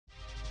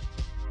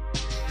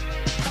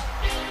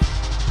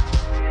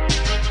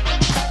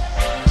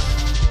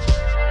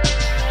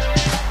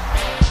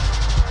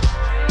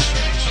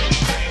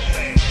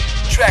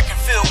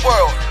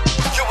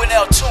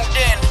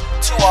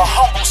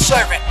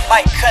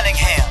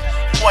Cunningham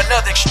for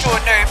another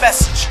extraordinary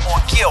message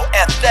on Gill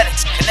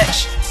Athletics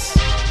Connections.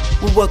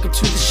 Well, welcome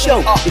to the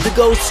show. If it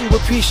goes to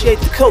appreciate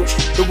the coach,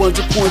 the ones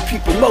who point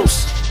people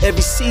most.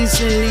 Every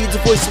season needs a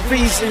voice of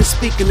reason.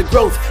 Speaking of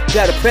growth,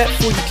 gotta prep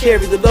before you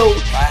carry the load.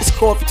 It's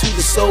coffee to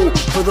the soul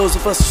for those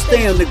of us who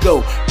stay on the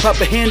go.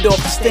 Proper handoff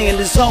to stay in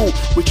the zone.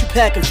 What you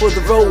packing for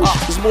the road?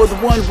 There's more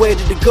than one way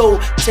to go.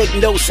 Take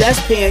notes, that's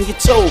paying your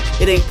toll.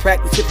 It ain't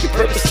practice if your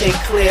purpose ain't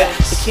clear.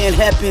 It can't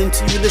happen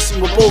till you listen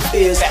with both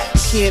ears.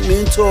 You can't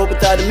mentor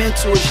without a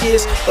mentor's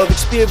years of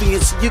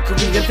experience. You can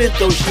reinvent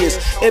those years.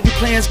 Every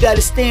plan's got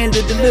a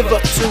standard to live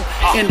up to.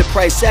 And the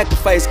price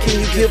sacrifice, can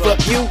you give up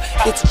you?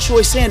 It's a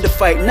choice and a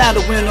fight. Not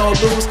a win or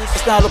lose.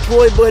 It's not a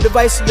ploy but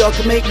advice so y'all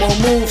can make more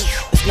moves.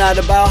 It's not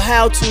about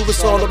how to,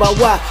 it's all about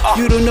why.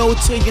 You don't know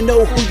till you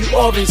know who you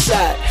are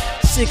inside.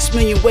 6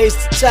 million ways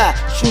to tie,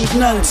 choose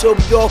none. So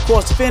we all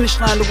cross the finish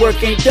line, the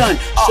work ain't done.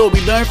 So we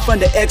learn from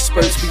the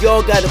experts. We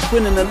all gotta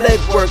put in the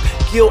legwork.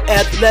 Gill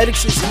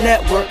Athletics is a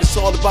network. It's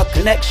all about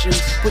connections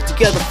put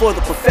together for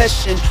the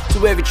profession.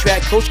 So every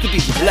track coach could be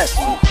the blessed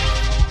one.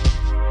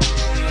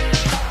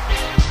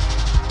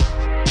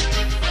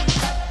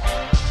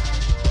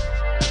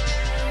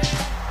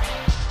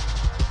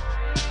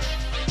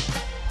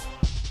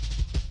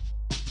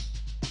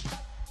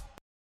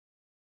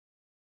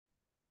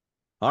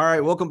 All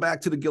right, welcome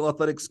back to the Gill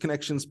Athletics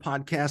Connections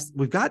podcast.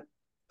 We've got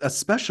a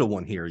special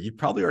one here. You've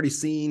probably already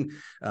seen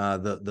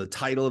the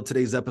title of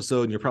today's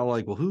episode, and you're probably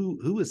like, well,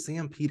 who is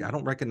Sam Peters? I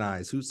don't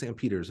recognize. Who's Sam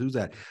Peters? Who's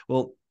that?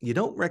 Well, you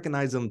don't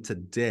recognize him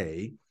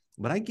today,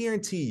 but I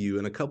guarantee you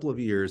in a couple of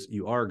years,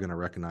 you are going to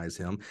recognize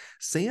him.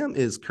 Sam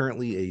is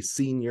currently a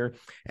senior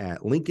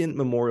at Lincoln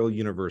Memorial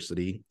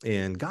University,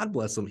 and God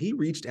bless him, he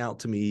reached out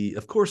to me.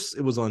 Of course,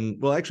 it was on,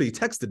 well, actually, he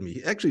texted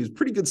me. Actually, he was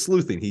pretty good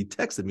sleuthing. He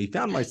texted me,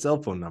 found my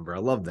cell phone number. I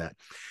love that.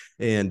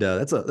 And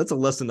that's a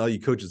lesson to all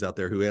you coaches out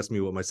there who ask me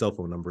what my cell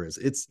phone number is.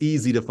 It's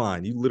easy to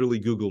find. You literally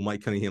Google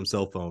Mike Cunningham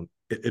cell phone.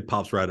 It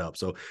pops right up.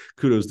 So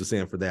kudos to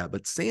Sam for that.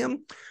 But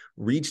Sam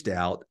reached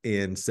out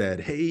and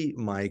said, hey,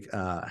 Mike,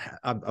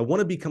 I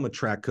want to become a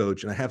track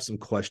coach and I have some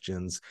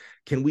questions.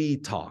 Can we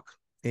talk?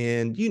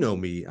 And you know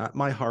me,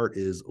 my heart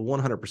is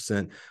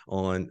 100%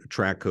 on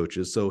track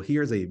coaches. So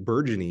here's a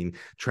burgeoning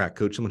track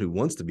coach, someone who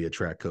wants to be a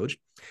track coach.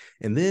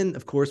 And then,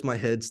 of course, my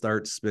head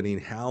starts spinning.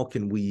 How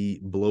can we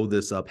blow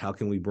this up? How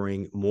can we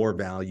bring more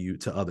value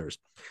to others?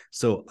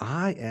 So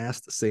I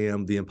asked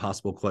Sam the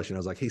impossible question. I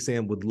was like, hey,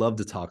 Sam, would love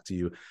to talk to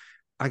you.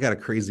 I got a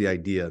crazy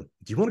idea. Do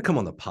you want to come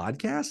on the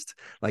podcast?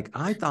 Like,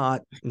 I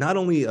thought not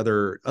only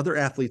other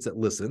athletes that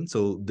listen,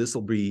 so this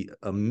will be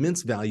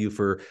immense value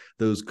for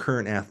those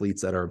current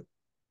athletes that are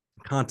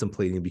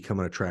contemplating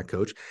becoming a track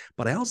coach,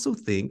 but I also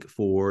think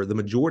for the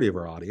majority of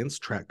our audience,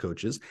 track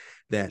coaches,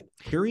 that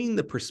hearing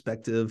the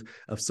perspective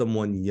of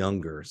someone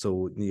younger,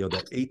 so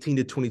that 18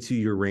 to 22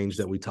 year range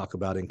that we talk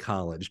about in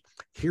college,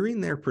 hearing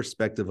their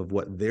perspective of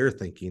what they're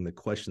thinking, the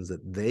questions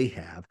that they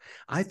have,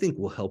 I think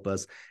will help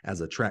us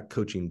as a track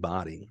coaching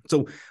body.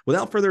 So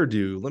without further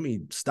ado, let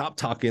me stop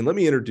talking. Let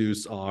me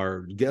introduce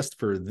our guest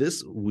for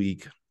this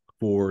week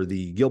for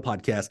the Gill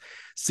podcast,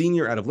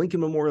 senior out of Lincoln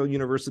Memorial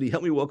University.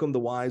 Help me welcome the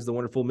wise, the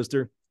wonderful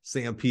Mr.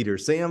 Sam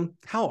Peters. Sam,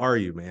 how are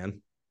you,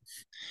 man?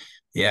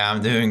 Yeah,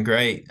 I'm doing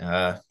great.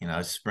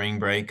 Spring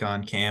break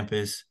on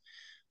campus.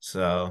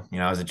 So,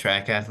 as a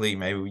track athlete,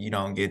 maybe you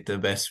don't get the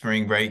best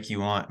spring break you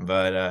want,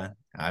 but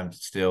I'm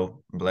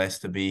still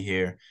blessed to be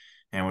here.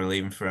 And we're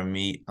leaving for a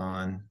meet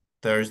on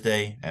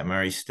Thursday at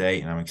Murray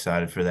State, and I'm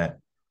excited for that.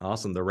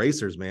 Awesome. The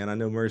Racers, man. I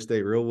know Murray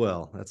State real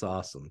well. That's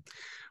awesome.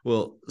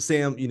 Well,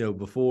 Sam,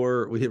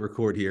 before we hit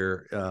record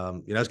here,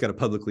 I just got to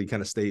publicly kind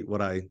of state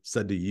what I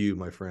said to you,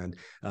 my friend.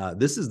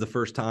 This is the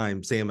first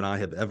time Sam and I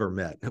have ever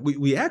met.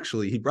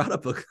 He brought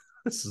up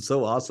this is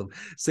so awesome.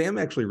 Sam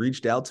actually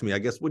reached out to me, I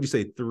guess, what'd you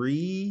say,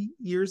 3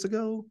 years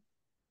ago?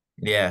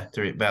 Yeah,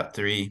 3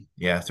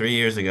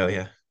 years ago.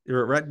 Yeah.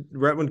 Right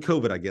when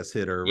COVID, I guess,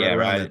 hit, or right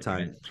around that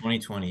time.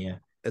 2020. Yeah.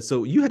 And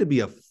so you had to be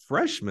a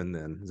freshman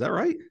then. Is that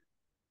right?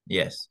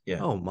 Yes.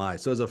 Yeah. Oh my.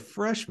 So as a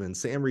freshman,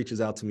 Sam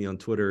reaches out to me on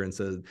Twitter and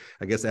says,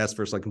 I guess, asked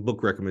for like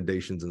book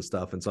recommendations and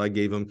stuff. And so I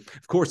gave him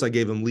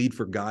Lead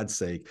for God's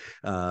Sake,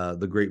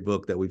 the great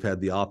book that we've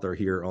had the author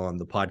here on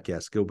the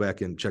podcast. Go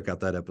back and check out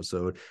that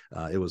episode.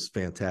 It was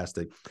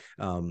fantastic.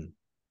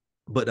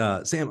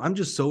 But Sam, I'm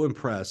just so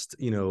impressed,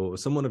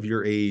 someone of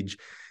your age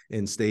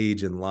and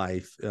stage in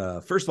life,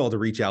 first of all, to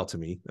reach out to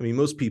me. I mean,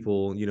 most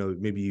people,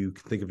 maybe you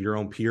can think of your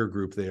own peer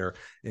group there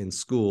in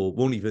school,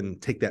 won't even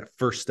take that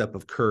first step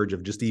of courage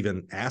of just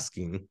even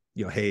asking,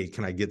 hey,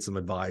 can I get some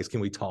advice? Can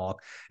we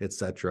talk,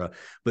 etc.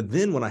 But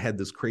then when I had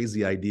this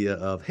crazy idea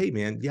of, hey,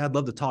 man, yeah, I'd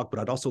love to talk, but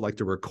I'd also like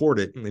to record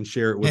it and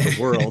share it with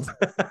the world.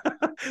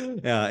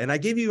 And I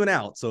gave you an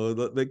out.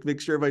 So make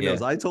sure everybody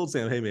knows. I told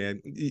Sam, hey, man,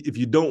 if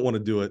you don't want to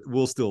do it,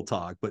 we'll still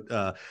talk. But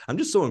I'm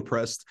just so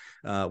impressed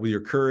with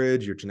your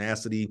courage, your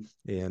tenacity,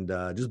 and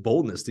just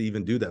boldness to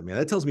even do that, man.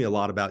 That tells me a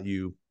lot about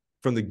you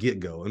from the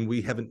get-go. And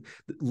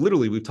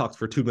we've talked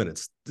for 2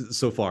 minutes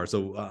so far.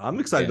 So I'm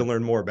excited to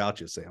learn more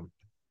about you, Sam.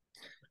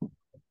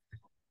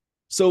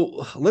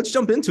 So let's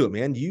jump into it,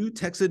 man. You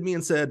texted me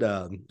and said,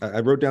 I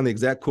wrote down the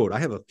exact quote. I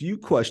have a few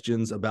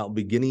questions about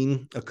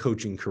beginning a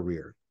coaching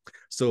career.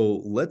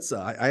 So let's,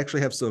 I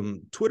actually have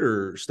some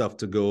Twitter stuff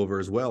to go over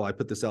as well. I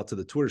put this out to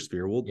the Twitter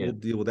sphere. We'll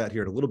deal with that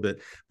here in a little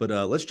bit, but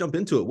let's jump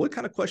into it. What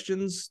kind of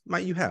questions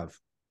might you have?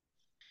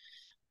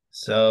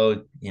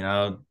 So,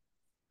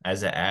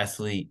 as an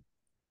athlete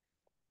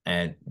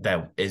and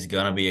that is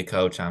going to be a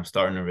coach, I'm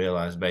starting to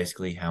realize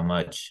basically how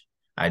much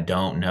I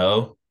don't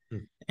know.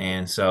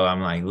 And so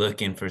I'm like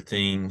looking for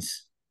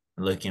things,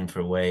 looking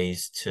for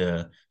ways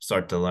to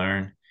start to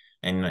learn.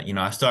 And,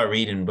 I start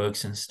reading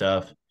books and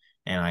stuff,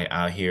 and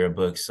I hear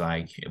books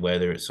like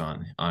whether it's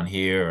on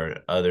here or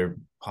other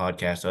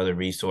podcasts, other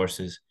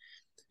resources.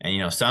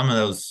 And, some of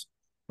those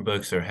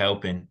books are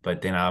helping,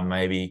 but then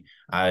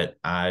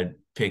I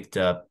picked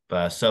up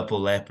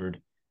Supple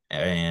Leopard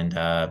and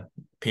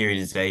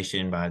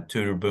Periodization by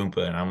Tudor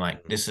Boompa. And I'm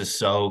like, this is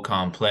so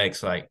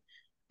complex. Like,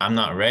 I'm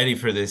not ready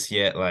for this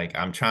yet. Like,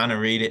 I'm trying to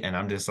read it and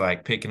I'm just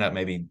like picking up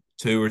maybe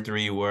 2 or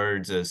 3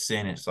 words a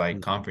sentence,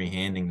 like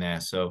comprehending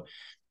that. So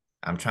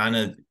I'm trying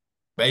to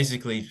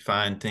basically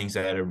find things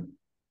that are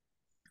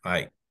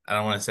like, I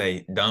don't want to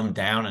say dumbed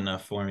down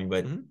enough for me,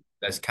 but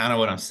that's kind of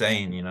what I'm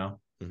saying,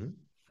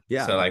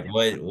 Yeah. So like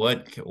where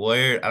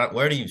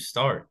do you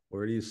start?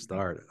 Where do you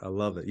start? I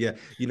love it. Yeah.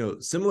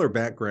 Similar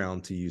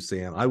background to you,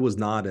 Sam. I was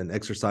not an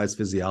exercise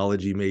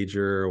physiology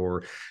major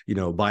or,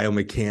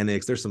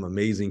 biomechanics. There's some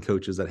amazing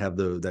coaches that have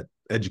that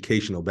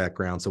educational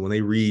background. So when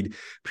they read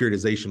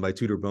Periodization by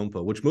Tudor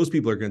Boompa, which most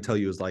people are going to tell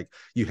you is like,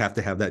 you have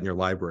to have that in your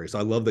library. So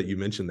I love that you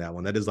mentioned that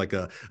one. That is like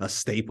a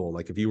staple.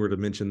 Like if you were to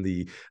mention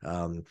the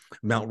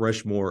Mount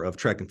Rushmore of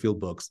track and field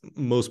books,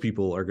 most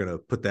people are going to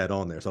put that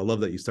on there. So I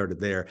love that you started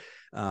there.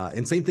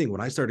 And same thing,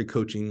 when I started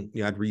coaching,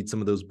 I'd read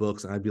some of those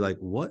books and I'd be like,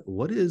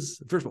 what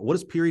is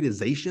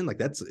periodization? Like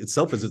that's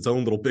itself is its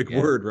own little big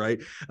word,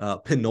 right?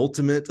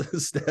 Penultimate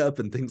step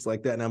and things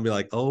like that. And I'd be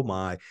like, oh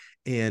my.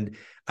 And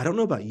I don't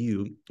know about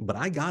you, but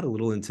I got a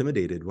little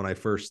intimidated when I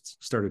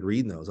first started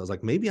reading those. I was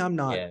like, maybe I'm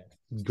not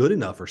good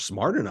enough or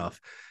smart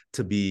enough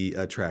to be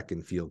a track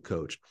and field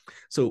coach.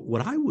 So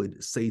what I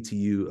would say to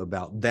you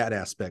about that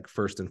aspect,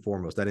 first and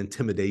foremost, that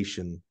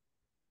intimidation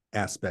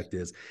aspect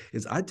is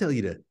I'd tell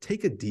you to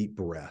take a deep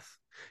breath.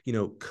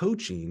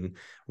 Coaching,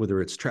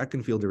 whether it's track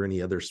and field or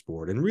any other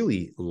sport, and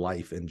really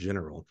life in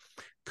general,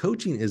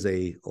 coaching is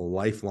a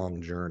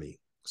lifelong journey.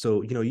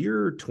 So,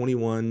 you're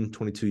 21,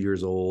 22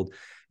 years old,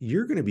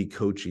 you're going to be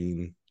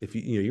coaching. If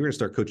you're going to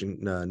start coaching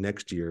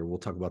next year, we'll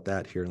talk about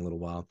that here in a little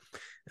while.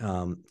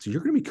 So you're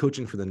going to be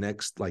coaching for the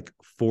next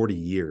 40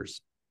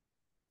 years.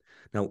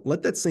 Now,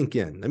 let that sink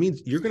in. That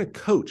means you're going to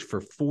coach for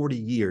 40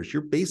 years.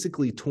 You're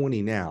basically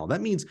 20 now.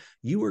 That means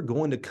you are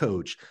going to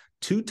coach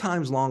 2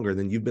 times longer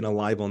than you've been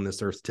alive on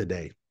this earth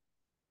today.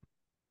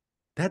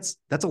 That's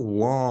a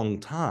long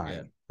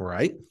time,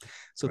 right?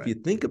 So if you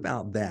think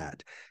about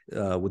that,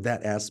 with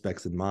that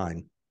aspects in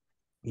mind,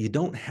 you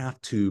don't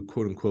have to,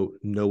 quote unquote,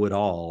 know it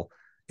all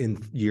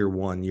in year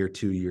 1, year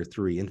 2, year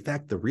 3. In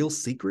fact, the real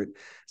secret,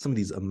 some of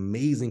these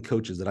amazing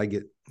coaches that I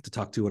get to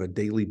talk to on a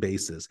daily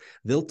basis,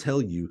 they'll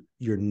tell you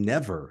you're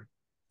never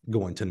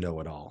going to know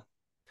it all.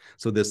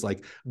 So this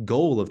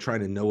goal of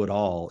trying to know it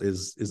all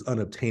is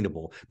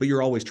unobtainable, but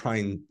you're always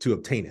trying to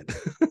obtain it.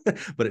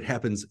 But it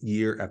happens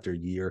year after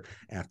year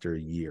after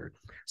year.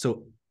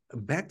 So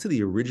back to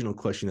the original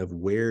question of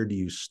where do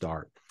you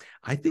start?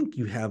 I think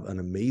you have an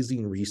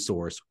amazing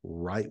resource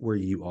right where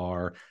you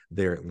are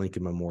there at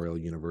Lincoln Memorial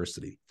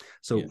University.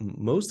 So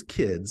most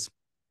kids,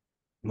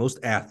 most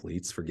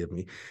athletes, forgive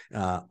me,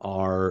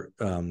 are,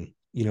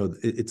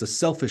 it's a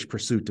selfish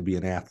pursuit to be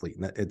an athlete.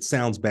 And it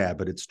sounds bad,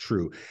 but it's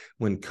true.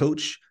 When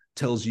coach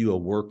tells you a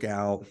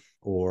workout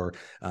or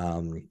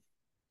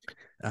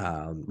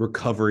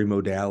recovery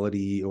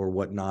modality or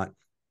whatnot,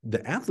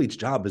 the athlete's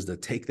job is to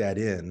take that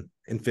in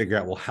and figure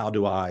out, well, how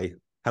do I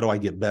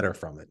get better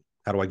from it?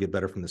 How do I get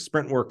better from the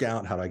sprint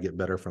workout? How do I get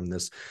better from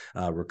this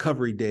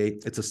recovery day?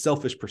 It's a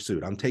selfish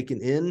pursuit. I'm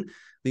taking in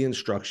the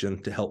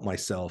instruction to help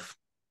myself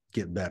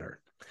get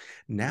better.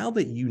 Now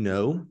that you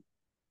know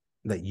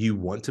that you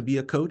want to be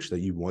a coach,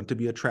 that you want to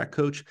be a track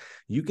coach,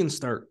 you can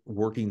start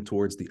working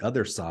towards the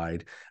other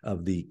side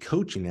of the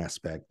coaching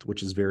aspect,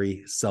 which is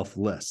very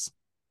selfless.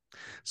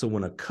 So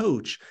when a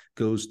coach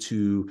goes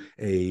to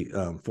a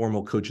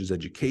formal coach's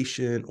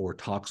education or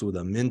talks with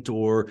a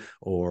mentor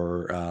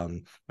or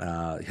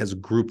has a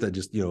group that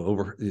just,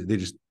 they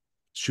just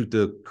shoot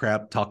the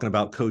crap talking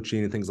about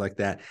coaching and things like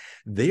that,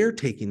 they're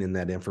taking in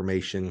that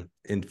information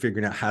and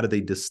figuring out how do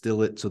they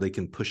distill it so they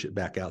can push it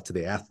back out to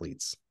the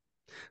athletes.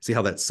 See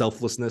how that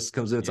selflessness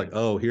comes in? It's like,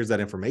 oh, here's that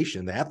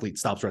information. The athlete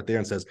stops right there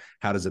and says,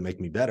 how does it make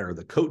me better?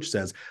 The coach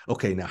says,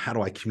 okay, now how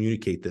do I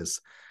communicate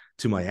this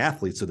to my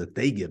athletes so that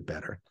they get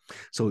better?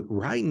 So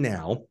right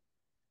now,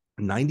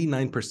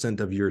 99%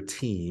 of your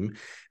team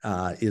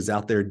is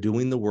out there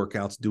doing the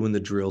workouts, doing the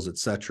drills,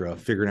 etc.,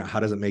 figuring out how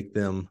does it make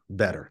them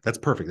better. That's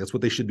perfect. That's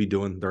what they should be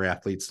doing. They're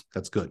athletes.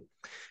 That's good.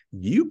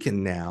 You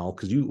can now,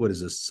 because what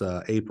is this,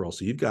 April?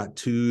 So you've got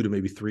 2 to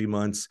maybe 3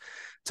 months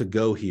to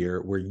go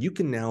here, where you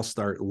can now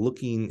start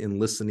looking and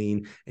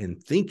listening and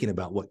thinking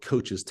about what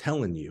coach is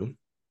telling you.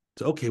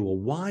 So, okay, well,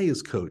 why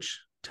is coach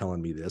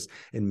telling me this?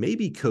 And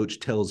maybe coach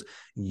tells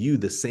you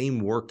the same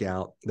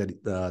workout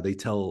that they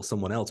tell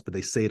someone else, but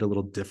they say it a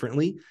little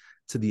differently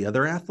to the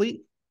other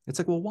athlete. It's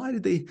like, well, why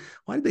did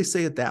they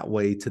say it that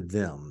way to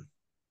them?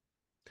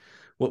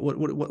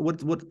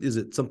 What is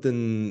it?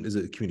 Something, is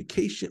it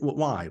communication?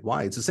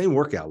 Why it's the same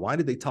workout? Why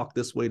did they talk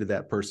this way to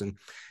that person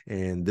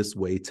and this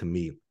way to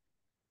me?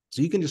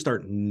 So you can just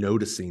start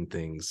noticing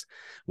things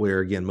where,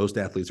 again, most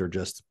athletes are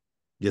just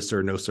yes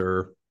sir, no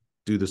sir,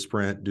 do the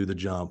sprint, do the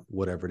jump,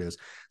 whatever it is.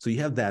 So you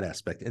have that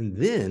aspect. And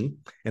then,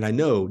 and I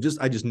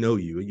just know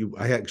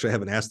I actually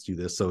haven't asked you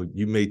this, so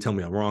you may tell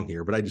me I'm wrong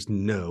here, but I just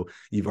know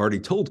you've already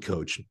told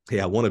coach,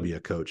 hey, I want to be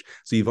a coach.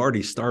 So you've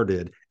already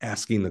started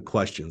asking the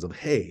questions of,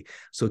 hey,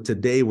 so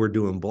today we're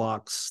doing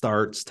blocks,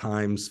 starts,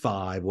 times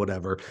 5,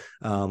 whatever.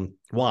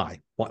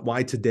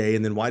 Why today?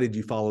 And then why did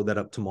you follow that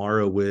up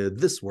tomorrow with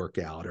this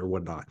workout or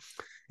whatnot?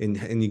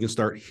 And you can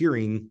start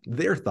hearing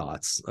their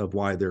thoughts of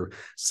why they're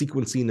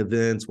sequencing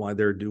events, why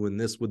they're doing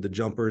this with the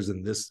jumpers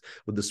and this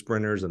with the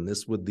sprinters and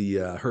this with the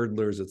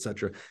hurdlers,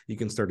 etc. You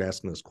can start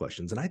asking those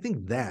questions. And I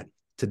think that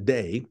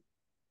today,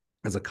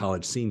 as a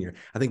college senior,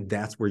 I think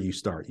that's where you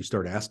start. You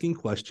start asking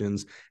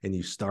questions and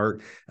you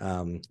start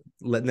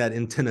letting that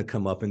antenna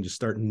come up and just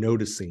start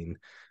noticing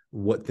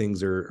what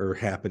things are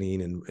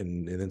happening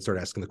and then start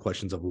asking the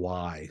questions of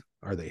why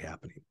are they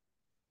happening.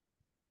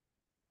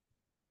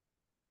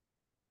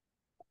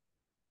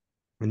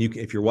 And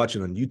if you're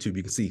watching on YouTube,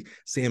 you can see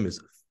Sam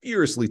is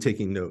furiously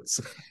taking notes.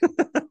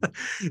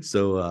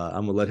 So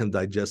I'm gonna let him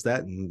digest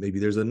that, and maybe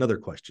there's another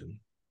question.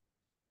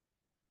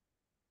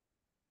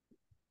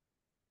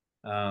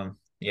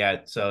 Yeah.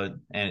 So,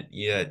 and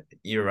yeah,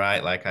 you're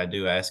right. Like I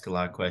do ask a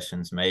lot of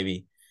questions.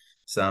 Maybe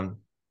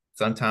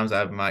sometimes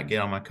I might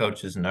get on my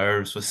coach's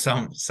nerves with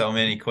so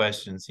many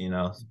questions,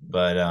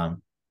 but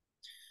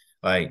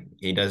like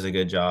he does a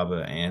good job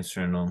of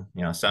answering them.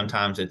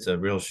 Sometimes it's a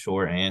real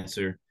short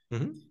answer.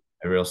 Mm-hmm.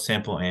 A real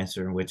simple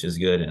answer, which is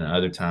good. And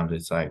other times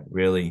it's like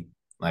really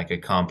like a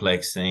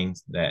complex thing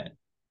that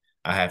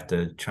I have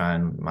to try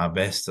my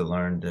best to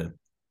learn to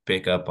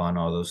pick up on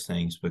all those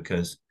things,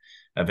 because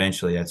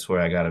eventually that's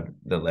where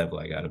the level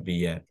I gotta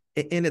be at.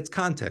 And it's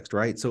context,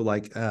 right? So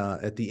like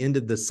at the end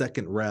of the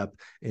second rep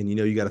and,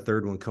 you got a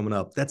third one coming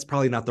up, that's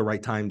probably not the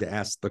right time to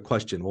ask the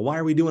question. Well, why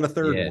are we doing a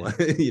third one?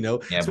 Yeah,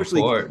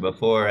 especially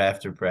before or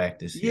after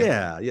practice.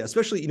 Yeah.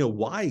 Especially,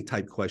 why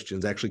type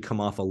questions actually come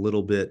off a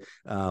little bit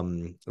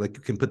like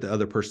you can put the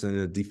other person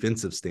in a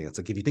defensive stance.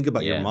 Like if you think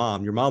about your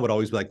mom would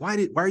always be like,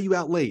 why are you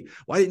out late?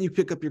 Why didn't you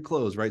pick up your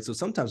clothes? Right. So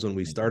sometimes when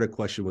we start a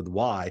question with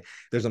why,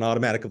 there's an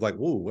automatic of like,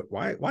 whoa,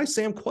 why is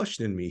Sam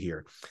questioning me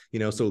here?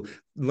 So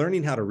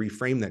learning how to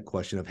reframe that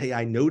question of, hey,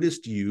 I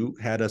noticed you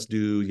had us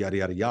do yada,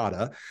 yada,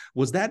 yada.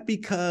 Was that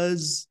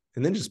because,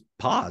 and then just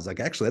pause. Like,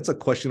 actually, that's a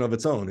question of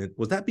its own.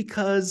 Was that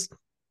because,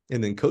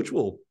 and then coach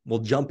will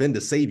jump in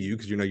to save you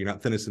because, you're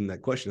not finishing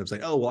that question of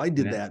saying, oh, well, I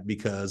did that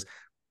because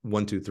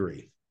 1, 2,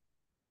 3.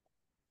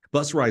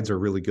 Bus rides are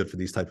really good for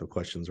these type of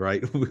questions,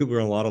 right? We're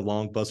on a lot of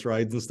long bus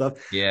rides and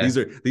stuff. Yeah. These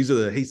are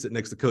the, hey, sit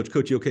next to coach.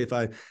 Coach, you okay if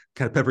I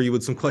kind of pepper you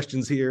with some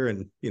questions here?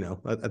 And,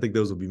 I think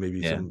those will be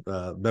maybe some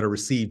better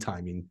received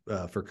timing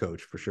for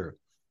coach for sure.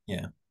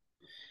 Yeah.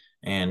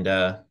 And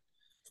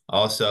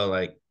also,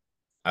 like,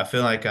 I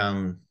feel like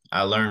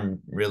I learn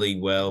really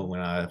well when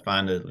I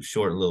find a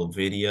short little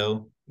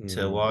video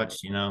to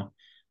watch,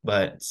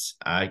 but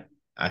I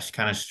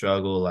kind of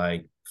struggle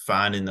like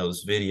finding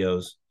those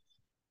videos.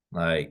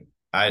 Like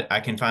I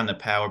can find the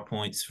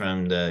PowerPoints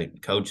from the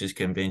coaches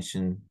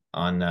convention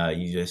on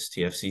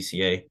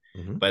USTF-CCA,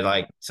 but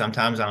like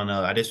sometimes I don't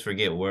know, I just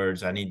forget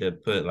words. I need to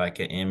put like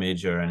an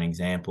image or an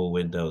example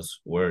with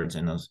those words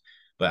in those,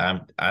 but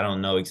I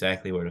don't know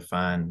exactly where to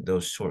find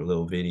those short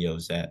little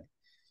videos at.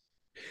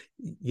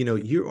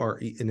 You are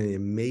in an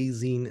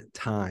amazing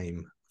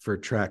time for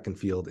track and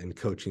field and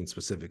coaching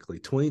specifically.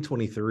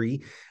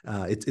 2023,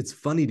 it's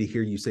funny to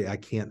hear you say, I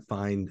can't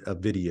find a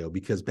video,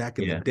 because back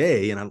in the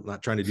day, and I'm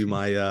not trying to do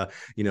my,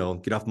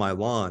 get off my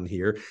lawn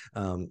here.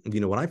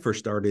 When I first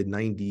started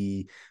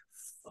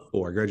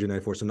 94, I graduated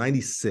 94. So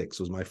 96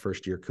 was my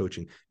first year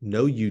coaching.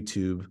 No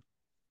YouTube,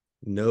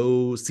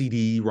 no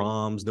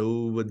CD-ROMs,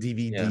 no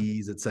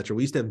DVDs, etc.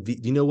 We used to have, do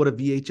you know what a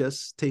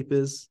VHS tape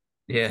is?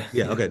 Yeah.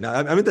 Okay. Now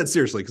I meant that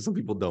seriously, because some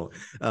people don't.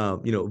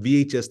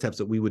 VHS tapes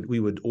that we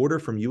would order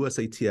from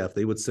USATF.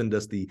 They would send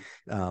us the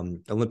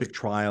Olympic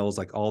trials,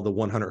 like all the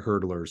 100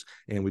 hurdlers,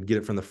 and we'd get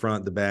it from the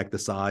front, the back, the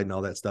side, and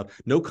all that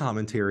stuff. No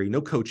commentary,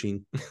 no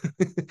coaching.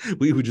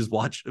 We would just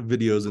watch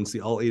videos and see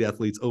all 8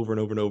 athletes over and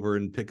over and over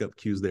and pick up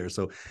cues there.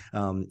 So,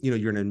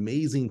 you're in an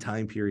amazing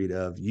time period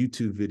of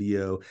YouTube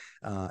video,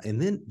 and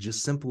then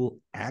just simple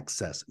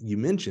access. You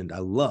mentioned, I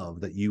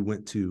love that you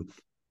went to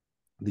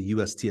the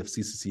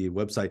USTFCCCA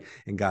website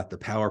and got the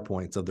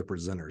PowerPoints of the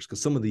presenters,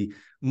 because some of the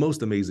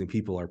most amazing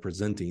people are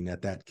presenting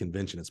at that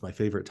convention. It's my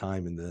favorite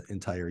time in the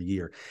entire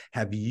year.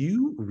 Have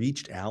you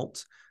reached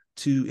out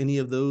to any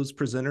of those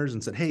presenters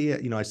and said, hey,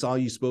 I saw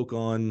you spoke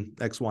on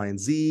X, Y, and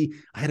Z.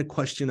 I had a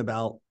question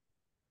about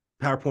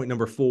PowerPoint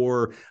number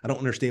 4. I don't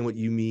understand what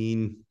you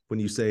mean when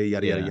you say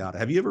yada, yada, yada.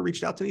 Have you ever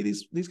reached out to any of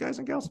these guys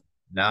and gals?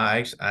 No,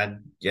 I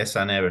guess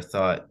I never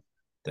thought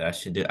that I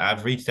should do.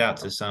 I've reached out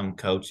to some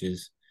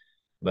coaches,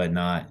 but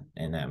not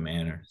in that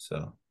manner.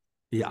 So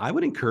yeah, I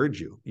would encourage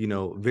you,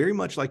 very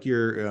much like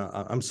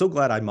I'm so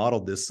glad I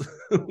modeled this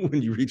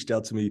when you reached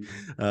out to me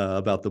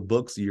about the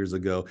books years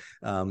ago.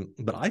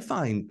 But I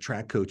find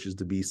track coaches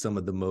to be some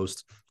of the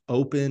most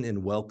open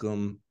and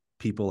welcome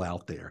people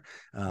out there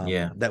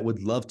that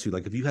would love to,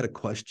 like, if you had a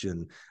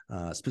question,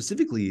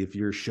 specifically if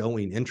you're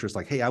showing interest,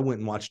 like, hey, I went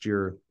and watched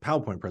your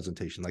PowerPoint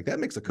presentation, like that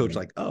makes a coach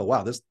like, oh,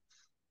 wow, this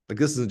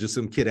isn't just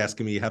some kid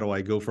asking me, how do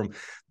I go from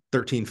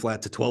 13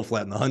 flat to 12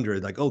 flat in the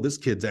 100? Like, oh, this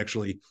kid's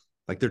actually,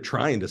 like, they're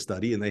trying to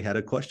study and they had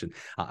a question.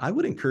 I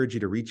would encourage you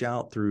to reach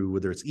out through,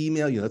 whether it's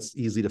email, that's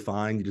easy to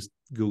find. You just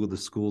Google the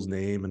school's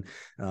name and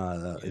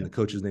the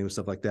coach's name and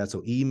stuff like that.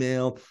 So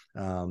email,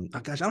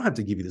 gosh, I don't have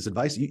to give you this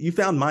advice. You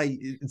found my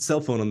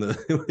cell phone on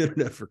the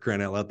internet, for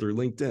crying out loud, through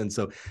LinkedIn.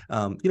 So,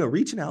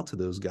 reaching out to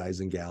those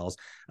guys and gals,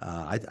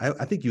 I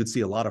think you would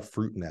see a lot of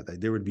fruit in that.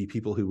 There would be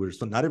people who would,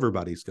 not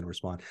everybody's going to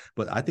respond,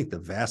 but I think the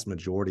vast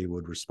majority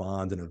would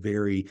respond in a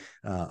very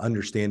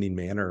understanding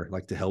manner,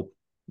 like to help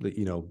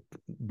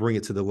bring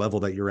it to the level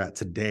that you're at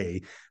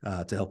today,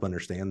 to help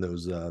understand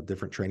those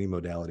different training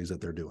modalities that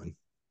they're doing.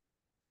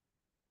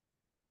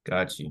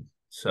 Got you.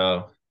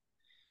 So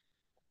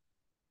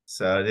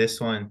this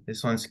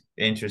one's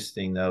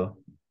interesting though.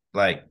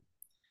 Like,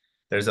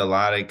 there's a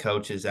lot of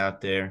coaches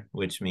out there,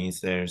 which means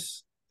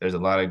there's a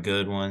lot of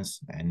good ones,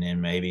 and then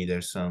maybe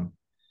there's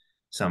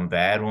some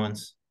bad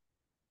ones.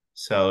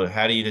 So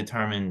how do you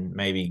determine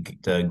maybe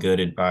the good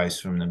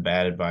advice from the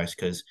bad advice?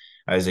 Because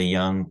as a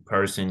young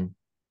person,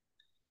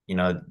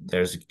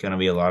 there's going to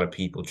be a lot of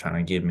people trying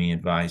to give me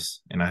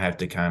advice, and I have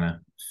to kind of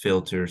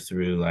filter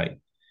through, like,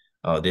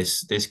 oh,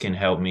 this can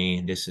help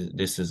me. This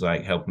is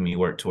like helping me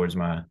work towards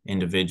my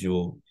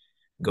individual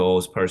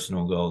goals,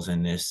 personal goals,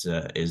 and this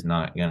is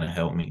not going to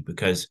help me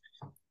because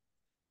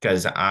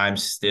I'm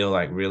still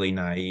like really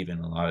naive in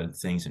a lot of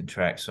things in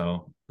track.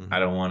 So I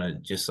don't want to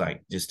just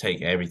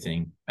take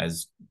everything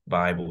as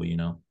Bible,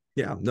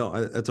 Yeah,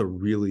 no, that's a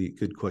really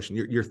good question.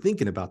 You're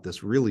thinking about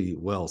this really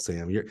well,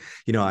 Sam.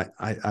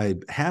 I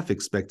half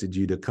expected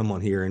you to come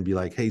on here and be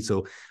like, hey,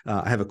 so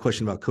I have a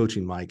question about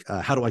coaching, Mike.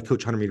 How do I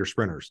coach 100-meter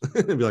sprinters?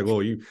 And be like,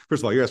 well,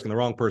 first of all, you're asking the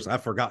wrong person.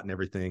 I've forgotten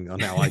everything on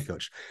how I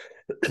coach.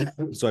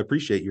 So I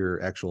appreciate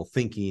your actual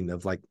thinking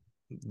of like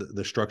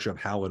the structure of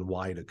how and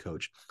why to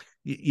coach.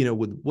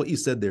 With what you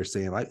said there,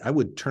 Sam, I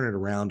would turn it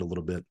around a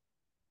little bit.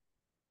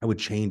 I would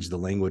change the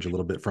language a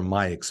little bit from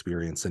my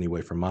experience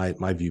anyway, from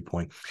my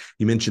viewpoint.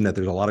 You mentioned that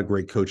there's a lot of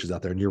great coaches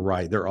out there, and you're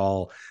right. They're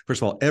all,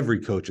 first of all, every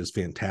coach is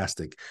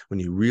fantastic. When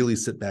you really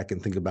sit back and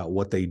think about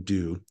what they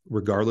do,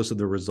 regardless of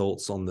the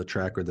results on the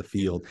track or the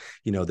field,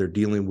 they're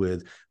dealing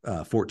with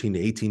 14 to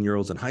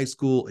 18-year-olds in high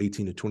school,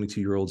 18 to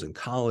 22-year-olds in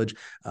college.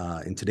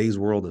 In today's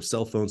world of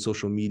cell phone,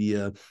 social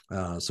media,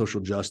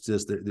 social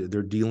justice,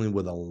 they're dealing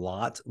with a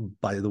lot,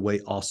 by the way,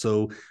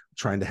 also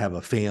trying to have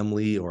a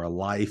family or a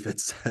life,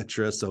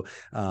 etc. So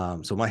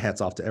my hat's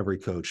off to every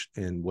coach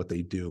and what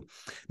they do.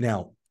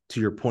 Now,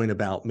 to your point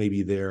about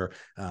maybe their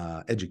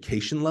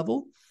education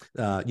level,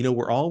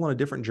 we're all on a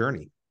different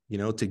journey.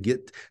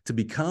 To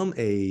become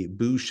a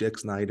Boo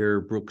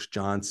Schexnayder, Brooks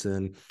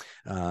Johnson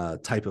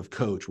type of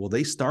coach. Well,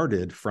 they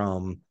started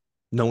from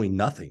knowing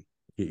nothing.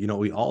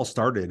 We all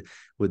started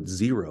with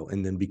zero.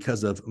 And then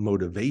because of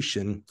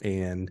motivation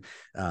and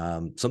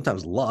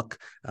sometimes luck,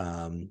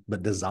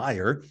 but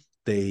desire,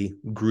 they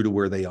grew to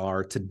where they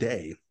are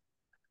today.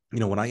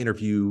 When I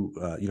interview,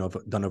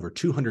 I've done over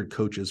 200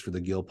 coaches for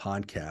the Gill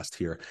podcast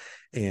here,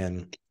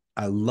 and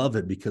I love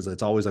it because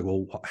it's always like,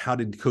 well, how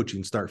did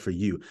coaching start for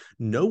you?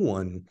 No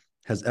one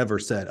has ever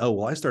said, oh,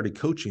 well, I started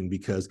coaching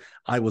because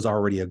I was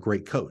already a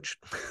great coach.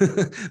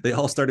 They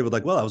all started with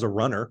like, well, I was a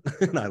runner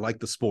and I liked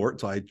the sport,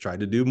 so I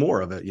tried to do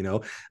more of it,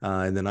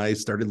 and then I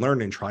started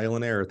learning trial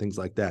and error, things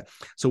like that.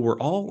 So we're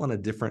all on a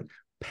different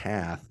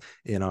path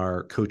in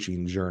our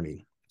coaching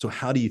journey. So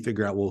how do you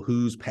figure out, well,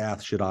 whose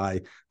path should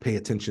I pay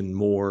attention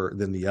more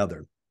than the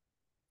other?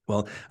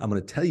 Well, I'm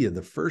going to tell you,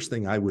 the first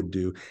thing I would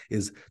do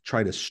is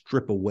try to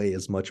strip away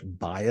as much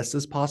bias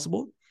as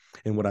possible.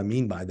 And what I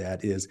mean by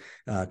that is,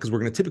 because we're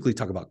going to typically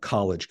talk about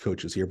college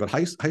coaches here, but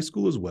high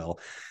school as well.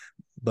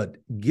 But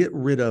get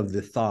rid of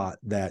the thought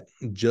that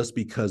just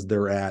because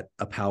they're at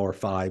a Power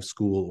 5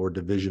 school or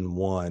Division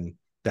I,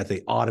 that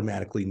they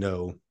automatically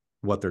know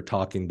what they're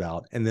talking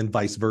about, and then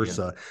vice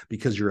versa.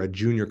 Because you're a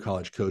junior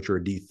college coach or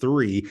a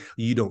D3,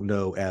 you don't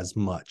know as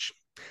much.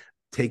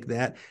 Take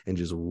that and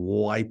just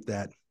wipe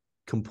that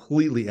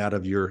completely out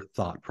of your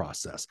thought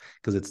process,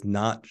 because it's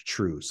not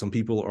true. Some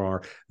people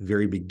are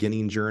very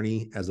beginning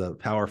journey as a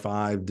Power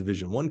 5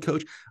 Division I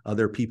coach.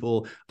 Other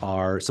people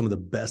are some of the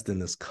best in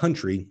this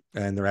country,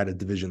 and they're at a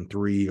Division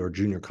III or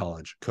junior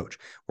college coach.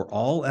 We're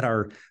all at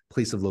our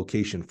place of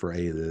location for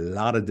a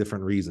lot of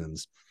different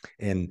reasons.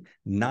 And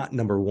not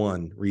number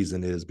one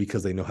reason is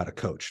because they know how to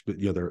coach, but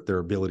their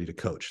ability to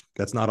coach.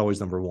 That's not always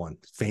number one.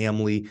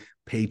 Family,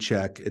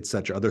 paycheck,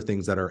 etc. Other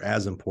things that are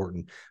as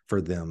important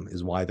for them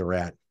is why they're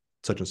at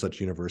such and such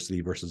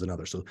university versus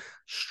another. So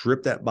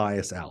strip that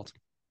bias out.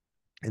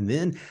 And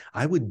then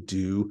I would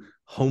do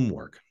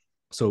homework.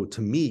 So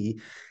to me,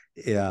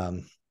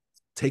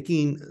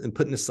 taking and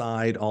putting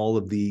aside all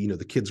of the,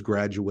 the kids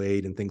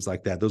graduate and things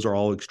like that, those are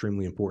all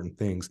extremely important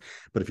things.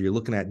 But if you're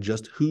looking at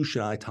just who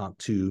should I talk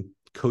to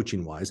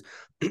coaching wise,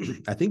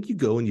 I think you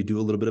go and you do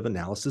a little bit of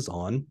analysis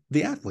on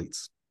the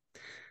athletes.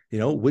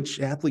 Which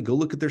athlete, go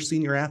look at their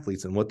senior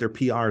athletes and what their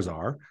PRs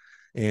are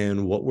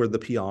and what were the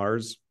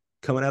PRs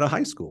coming out of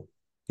high school.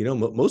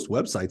 Most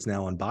websites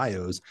now on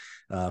bios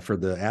for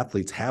the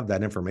athletes have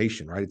that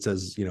information, right? It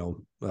says,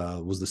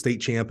 was the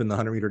state champ in the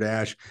 100-meter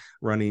dash,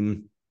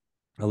 running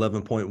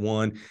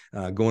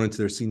 11.1, going into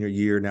their senior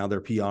year. Now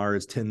their PR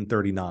is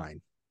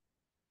 10:39.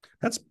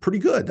 That's pretty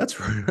good.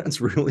 That's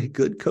really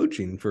good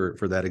coaching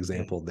for that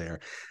example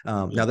there.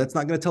 Now that's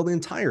not going to tell the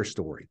entire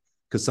story,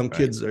 because some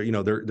kids are,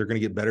 they're going to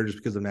get better just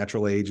because of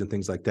natural age and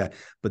things like that.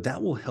 But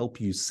that will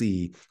help you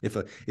see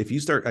if you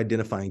start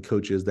identifying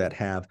coaches that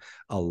have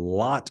a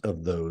lot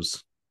of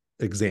those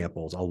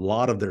examples, a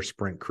lot of their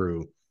sprint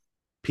crew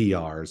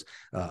PRs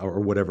or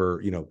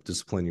whatever,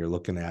 discipline you're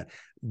looking at,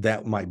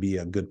 that might be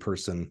a good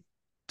person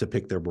to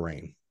pick their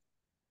brain.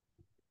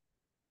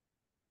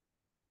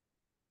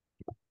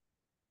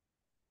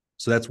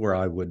 So that's where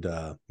I would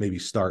maybe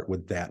start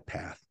with that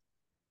path.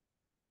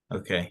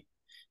 Okay.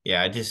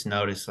 Yeah, I just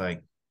noticed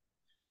like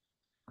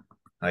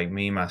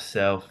me,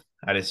 myself,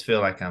 I just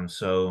feel like I'm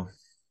so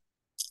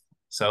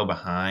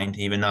behind,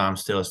 even though I'm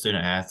still a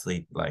student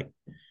athlete. Like,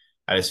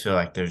 I just feel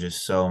like there's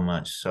just so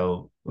much,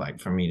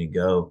 for me to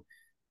go.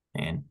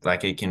 And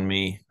it can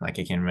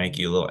make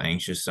you a little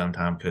anxious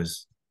sometimes,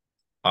 because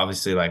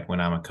obviously,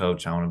 when I'm a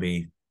coach, I want to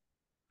be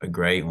a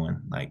great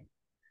one.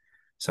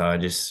 So I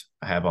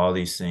have all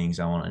these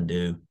things I want to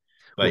do.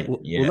 But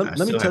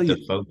let me tell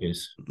you,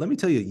 focus. Let me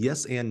tell you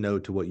yes and no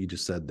to what you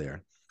just said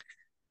there.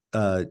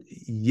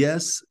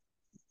 Yes,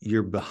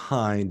 you're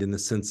behind in the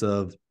sense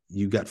of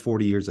you got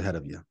 40 years ahead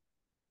of you.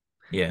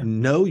 Yeah.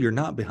 No, you're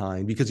not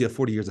behind because you have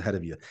 40 years ahead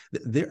of you.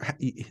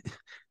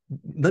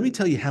 Let me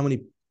tell you how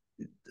many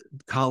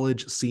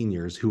college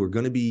seniors who are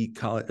going to be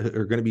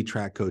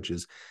track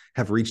coaches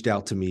have reached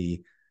out to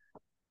me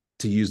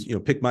to use,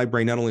 pick my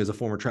brain, not only as a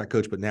former track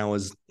coach, but now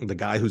as the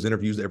guy who's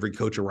interviews every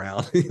coach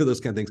around, those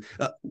kind of things.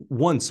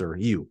 One, sir,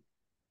 you.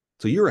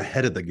 So you're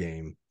ahead of the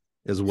game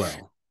as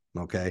well.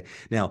 Okay.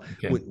 Now,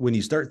 when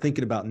you start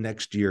thinking about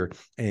next year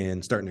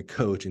and starting to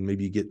coach, and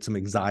maybe you get some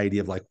anxiety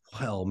of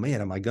well, man,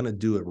 am I going to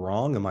do it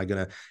wrong? Am I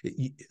going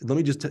to, let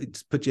me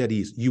just put you at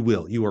ease. You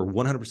will. You are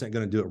 100% going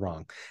to do it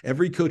wrong.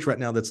 Every coach right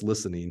now that's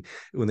listening,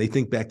 when they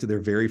think back to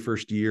their very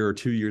first year or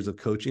 2 years of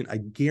coaching, I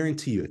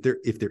guarantee you,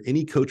 if they're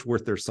any coach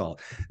worth their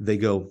salt, they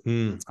go,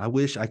 I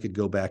wish I could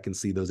go back and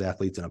see those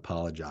athletes and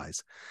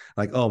apologize.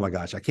 Oh my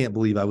gosh, I can't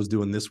believe I was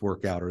doing this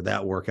workout or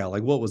that workout.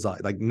 What was I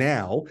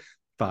now?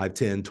 5,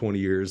 10, 20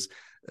 years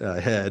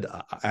ahead,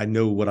 I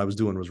know what I was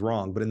doing was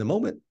wrong, but in the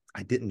moment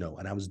I didn't know,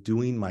 and I was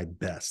doing my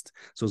best.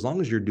 So as long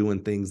as you're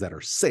doing things that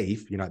are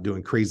safe, you're not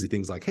doing crazy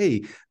things like,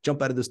 hey,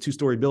 jump out of this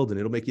 2-story building,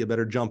 it'll make you a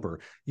better jumper.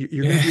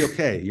 You're going to be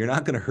okay. You're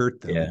not going to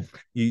hurt them. Yeah.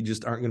 You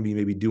just aren't going to be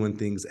maybe doing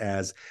things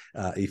as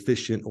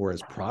efficient or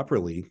as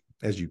properly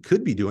as you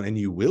could be doing, and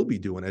you will be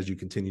doing as you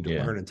continue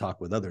to learn and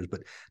talk with others.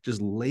 But just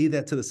lay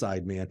that to the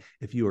side, man.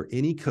 If you are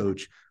any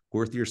coach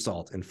worth your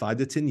salt, in 5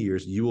 to 10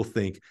 years, you will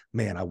think,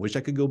 man, I wish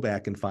I could go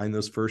back and find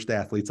those first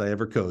athletes I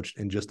ever coached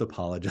and just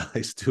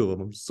apologize to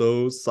them. I'm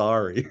so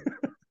sorry.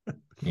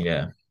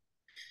 Yeah.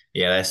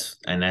 That's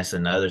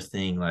another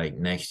thing,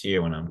 next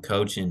year when I'm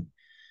coaching.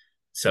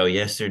 So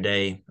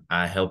yesterday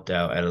I helped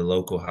out at a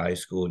local high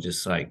school,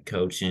 just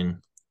coaching,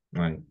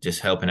 just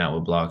helping out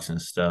with blocks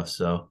and stuff.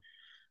 So,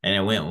 and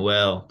it went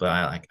well,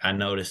 but I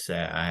noticed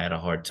that I had a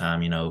hard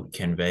time,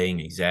 conveying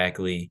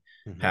exactly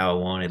how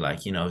I wanted,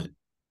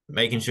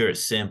 making sure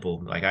it's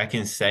simple. I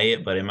can say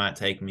it, but it might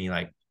take me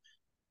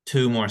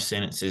 2 more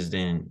sentences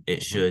than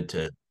it should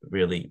to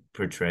really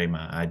portray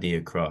my idea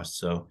across.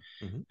 So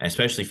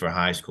especially for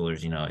high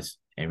schoolers,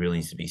 it really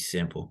needs to be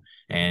simple.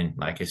 And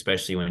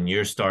especially when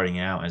you're starting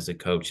out as a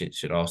coach, it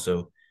should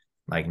also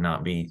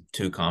not be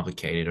too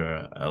complicated,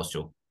 or else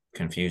you'll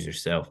confuse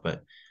yourself.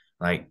 But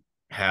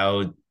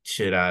how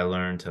should I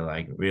learn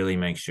to really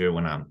make sure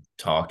when I'm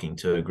talking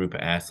to a group of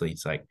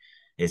athletes,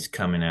 it's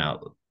coming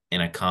out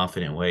in a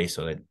confident way,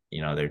 so that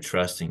they're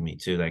trusting me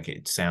too,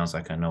 it sounds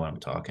like I know what I'm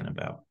talking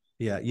about.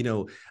 Yeah,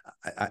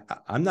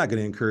 I'm not going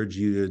to encourage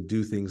you to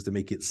do things to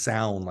make it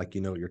sound like you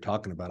know what you're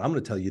talking about. I'm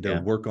going to tell you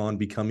to work on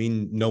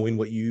knowing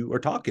what you are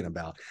talking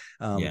about.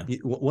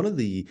 One of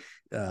the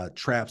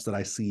traps that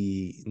I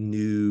see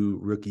new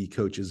rookie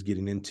coaches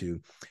getting into,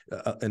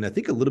 and I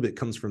think a little bit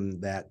comes from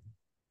that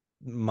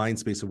mind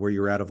space of where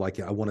you're at of like,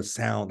 I want to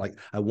sound like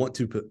I want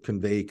to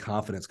convey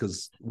confidence,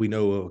 because we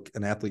know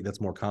an athlete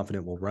that's more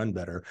confident will run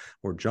better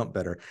or jump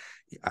better.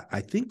 I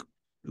think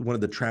one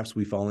of the traps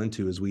we fall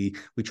into is we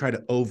try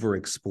to over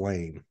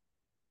explain,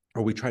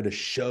 or we try to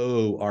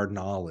show our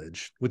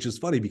knowledge, which is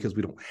funny because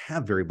we don't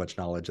have very much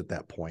knowledge at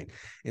that point.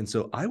 And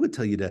so I would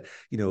tell you to,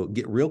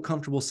 get real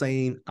comfortable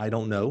saying, I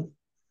don't know.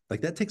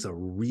 Like, that takes a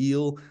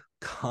real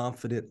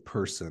confident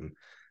person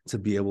to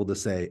be able to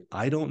say,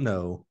 I don't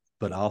know,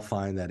 but I'll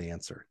find that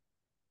answer.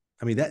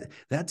 I mean,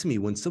 that to me,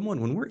 when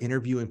we're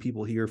interviewing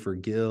people here for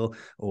Gil,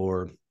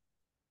 or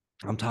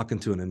I'm talking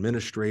to an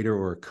administrator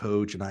or a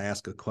coach and I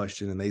ask a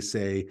question and they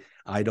say,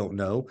 I don't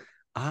know,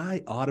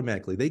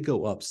 they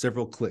go up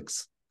several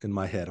clicks in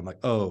my head. I'm like,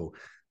 oh,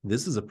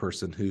 this is a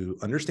person who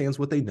understands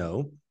what they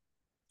know,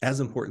 as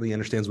importantly,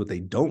 understands what they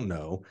don't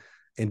know,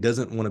 and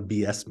doesn't want to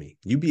BS me.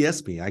 You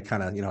BS me, I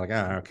kind of,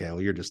 okay,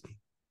 well, you're just,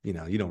 you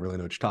don't really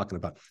know what you're talking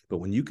about. But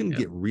when you can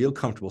get real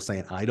comfortable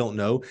saying, I don't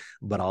know,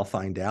 but I'll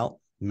find out,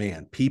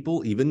 man,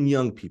 people, even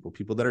young people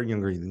that are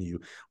younger than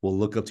you, will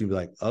look up to you and be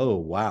like, oh,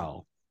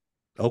 wow.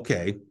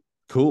 Okay,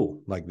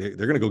 cool. Like, they're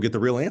going to go get the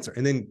real answer.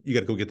 And then you got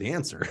to go get the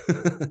answer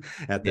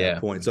at that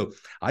point. So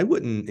I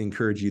wouldn't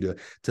encourage you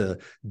to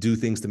do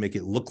things to make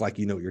it look like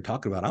you know what you're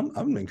talking about. I'm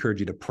going to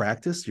encourage you to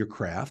practice your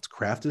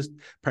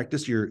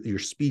practice your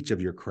speech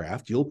of your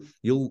craft. You'll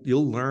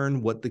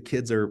learn what the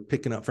kids are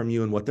picking up from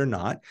you and what they're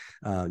not.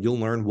 You'll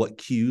learn what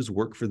cues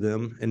work for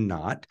them and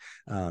not.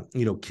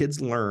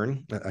 Kids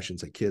learn, I shouldn't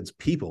say kids,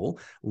 people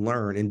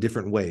learn in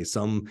different ways.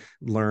 Some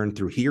learn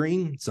through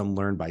hearing, some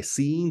learn by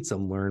seeing,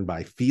 some learn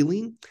by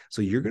feeling.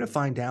 So you're going to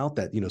find out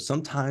that,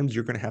 sometimes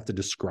you're going to have to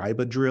describe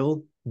a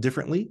drill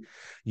differently.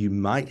 You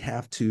might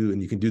have to,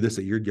 and you can do this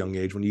at your young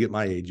age. When you get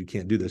my age, you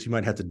can't do this. You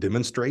might have to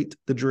demonstrate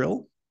the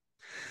drill.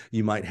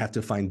 You might have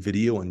to find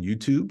video on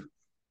YouTube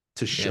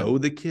to show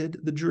the kid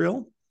the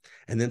drill.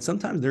 And then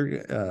sometimes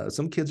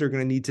some kids are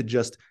going to need to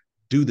just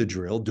do the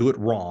drill, do it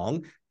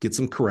wrong, get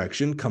some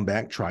correction, come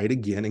back, try it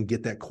again, and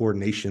get that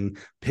coordination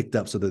picked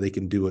up so that they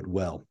can do it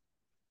well.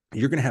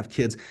 You're going to have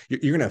kids, you're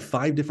going to have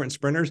 5 different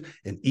sprinters,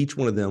 and each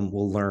one of them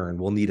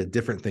will need a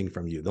different thing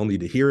from you. They'll need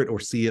to hear it or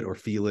see it or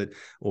feel it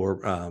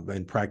or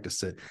and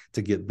practice it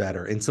to get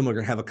better. And some are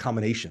going to have a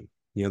combination.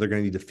 They're going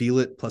to need to feel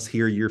it plus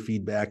hear your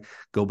feedback,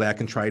 go back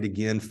and try it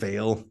again,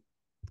 fail,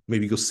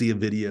 maybe go see a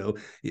video.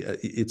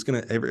 It's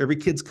going to, every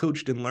kid's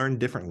coached and learned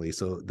differently.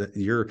 So that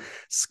your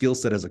skill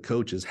set as a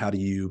coach is how do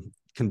you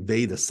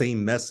convey the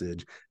same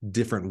message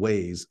different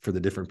ways for the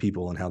different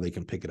people and how they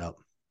can pick it up.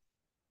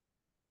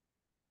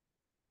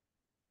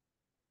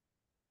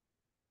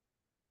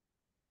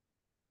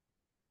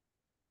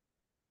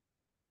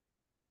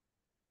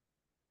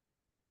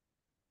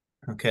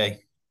 Okay.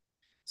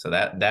 So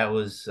that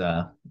was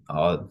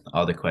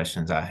all the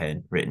questions I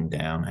had written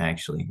down,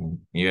 actually. And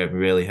you have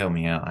really helped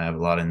me out. I have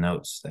a lot of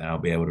notes that I'll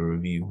be able to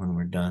review when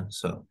we're done.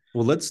 So,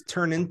 well, let's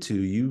turn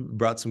into, you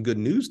brought some good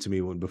news to me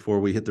before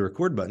we hit the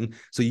record button.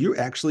 So you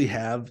actually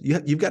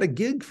you've got a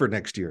gig for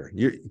next year.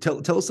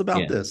 Tell us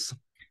about this.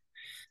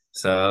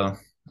 So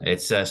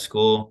it's a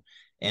school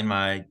in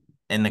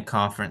the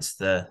conference,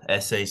 the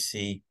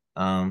SAC,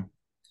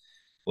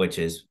 which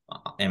is,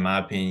 in my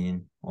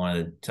opinion, one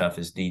of the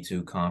toughest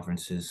D2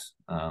 conferences.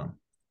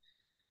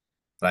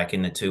 Like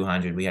in the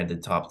 200, we had the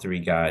top 3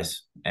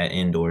 guys at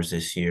indoors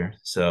this year.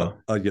 So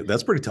yeah,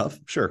 that's pretty tough.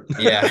 Sure.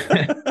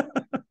 Yeah.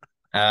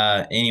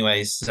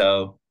 Anyways,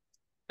 so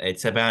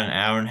it's about an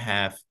hour and a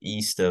half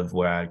east of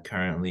where I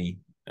currently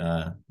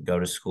go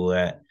to school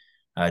at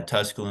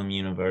Tusculum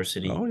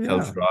University. Oh, yeah.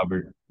 Coach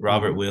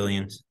Robert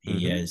Williams.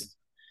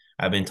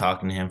 I've been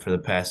talking to him for the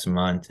past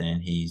month,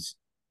 and he's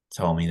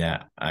told me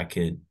that I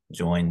could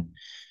join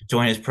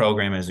his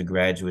program as a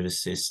graduate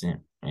assistant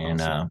and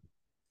awesome.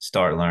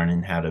 Start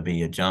learning how to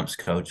be a jumps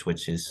coach,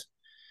 which is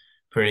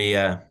pretty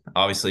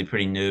obviously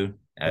pretty new.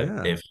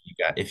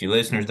 If you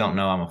listeners don't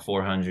know, I'm a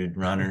 400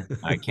 runner.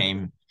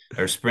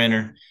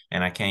 Sprinter,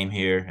 and I came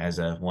here as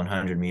a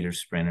 100-meter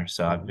sprinter.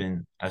 So I've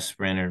been a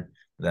sprinter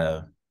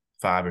the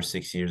 5 or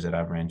 6 years that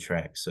I've ran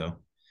track. So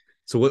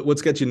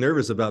what's got you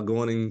nervous about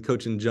going and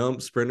coaching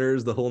jump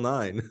sprinters, the whole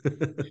 9?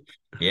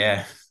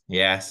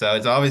 Yeah. So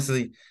it's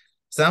obviously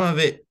some of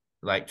it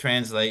like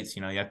translates,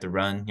 you have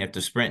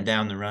to sprint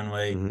down the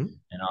runway and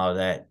all of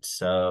that.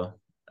 So,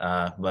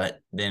 but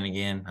then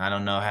again, I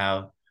don't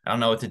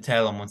know what to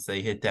tell them once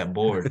they hit that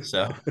board.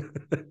 So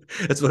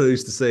that's what I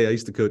used to say. I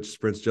used to coach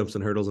sprints, jumps,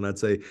 and hurdles, and I'd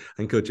say I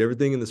can coach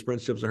everything in the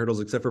sprints, jumps, and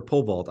hurdles except for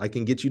pole vault. I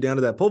can get you down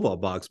to that pole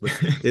vault box, but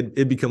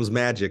it becomes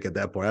magic at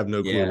that point. I have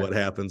no clue what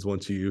happens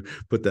once you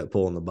put that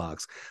pole in the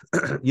box.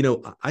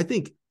 I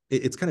think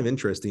it's kind of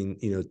interesting.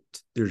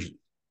 There's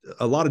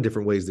a lot of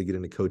different ways to get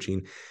into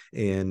coaching.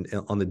 And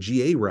on the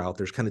GA route,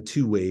 there's kind of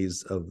two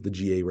ways of the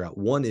GA route.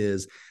 One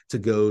is to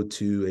go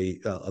to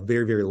a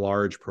very, very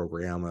large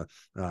program,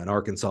 in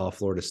Arkansas,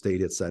 Florida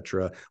State, et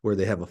cetera, where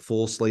they have a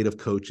full slate of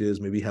coaches,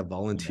 maybe have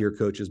volunteer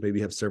coaches,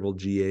 maybe have several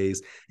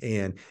GAs,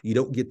 and you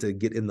don't get to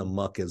get in the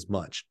muck as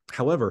much.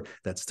 However,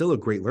 that's still a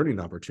great learning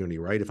opportunity,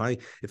 right?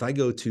 If I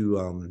go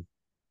to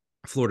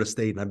Florida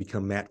State and I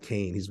become Matt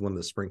Cain, he's one of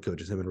the sprint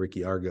coaches, him and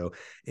Ricky Argo,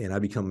 and I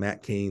become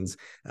Matt Cain's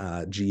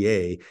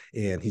GA,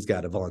 and he's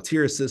got a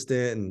volunteer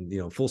assistant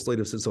and full slate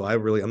of assistants. So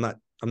I'm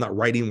not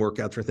writing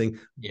workouts or anything,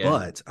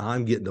 but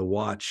I'm getting to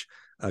watch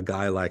a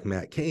guy like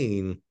Matt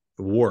Cain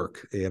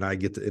work, and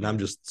I'm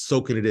just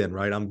soaking it in,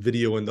 right? I'm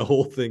videoing the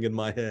whole thing in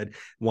my head.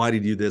 Why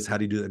did you do this? How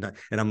do you do that?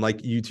 And I'm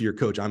like you to your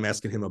coach. I'm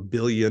asking him a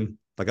billion,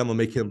 like I'm gonna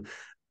make him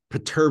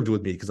perturbed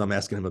with me because I'm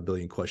asking him a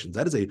billion questions.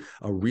 That is a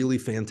really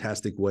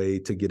fantastic way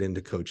to get into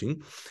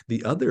coaching.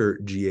 The other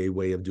GA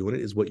way of doing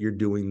it is what you're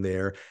doing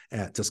there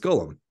at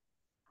Tusculum.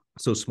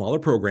 So smaller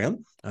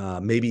program,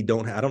 maybe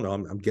don't have, I don't know,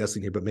 I'm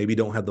guessing here, but maybe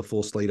don't have the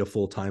full slate of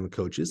full-time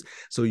coaches.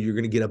 So you're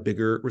going to get a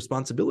bigger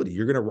responsibility.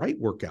 You're going to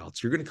write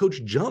workouts. You're going to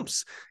coach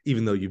jumps,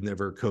 even though you've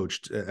never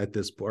coached at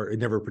this point, or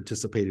never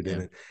participated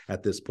in it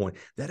at this point.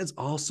 That is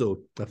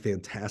also a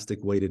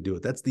fantastic way to do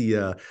it. That's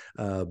the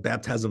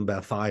baptism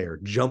by fire,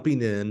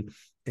 jumping in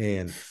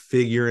and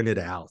figuring it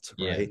out,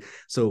 right?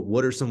 So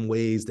what are some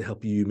ways to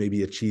help you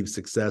maybe achieve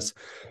success?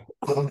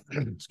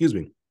 Excuse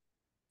me.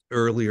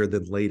 Earlier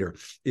than later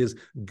is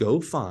go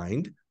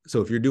find.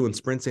 So if you're doing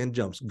sprints and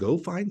jumps, go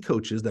find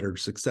coaches that are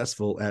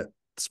successful at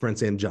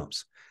sprints and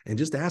jumps and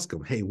just ask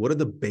them, hey, what are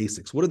the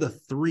basics? What are the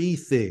 3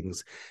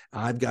 things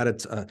I've got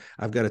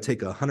to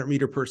take a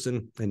 100-meter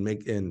person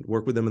and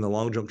work with them in the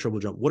long jump, triple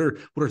jump. What are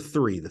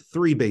the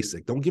 3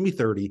 basic? Don't give me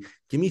 30,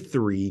 give me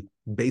 3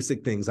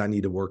 basic things I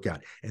need to work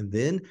out. And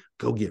then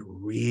go get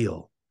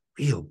real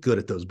good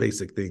at those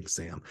basic things,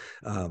 Sam.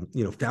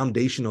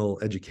 Foundational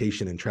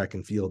education in track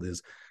and field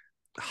is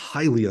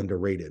highly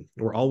underrated.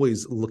 We're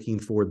always looking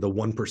for the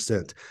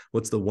 1%.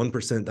 What's the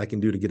 1% I can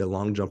do to get a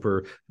long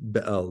jumper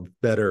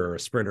better or a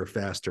sprinter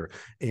faster?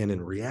 And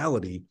in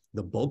reality,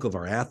 the bulk of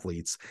our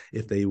athletes,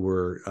 if they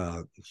were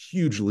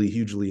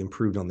hugely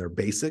improved on their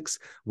basics,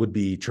 would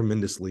be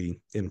tremendously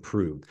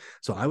improved.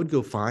 So I would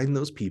go find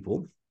those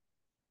people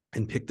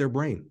and pick their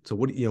brain.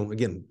 So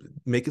again,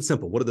 make it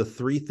simple. What are the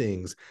 3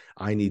 things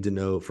I need to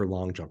know for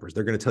long jumpers?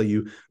 They're going to tell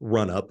you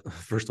run up,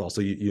 first of all.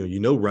 So you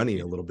know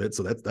running a little bit.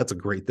 So that's a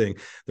great thing.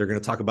 They're going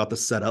to talk about the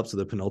setup, so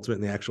the penultimate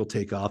and the actual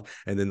takeoff,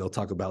 and then they'll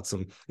talk about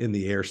some in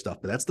the air stuff.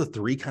 But that's the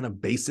 3 kind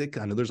of basic.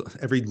 I know there's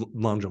every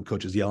long jump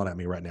coach is yelling at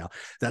me right now.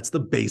 That's the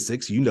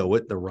basics. You know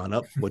it, the run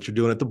up, what you're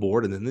doing at the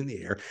board, and then in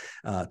the air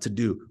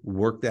to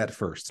work that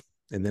first.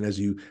 And then as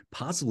you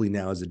possibly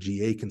now as a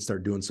GA can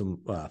start doing some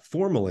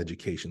formal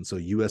education. So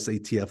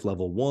USATF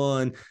level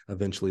 1,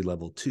 eventually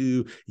level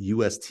 2,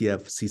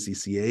 USTF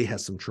CCCA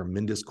has some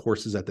tremendous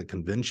courses at the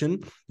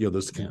convention.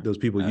 Those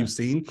people you've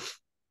seen.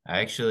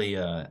 I actually,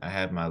 I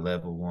have my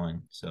level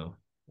 1. So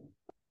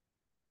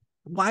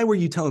why were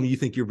you telling me you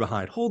think you're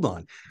behind? Hold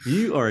on.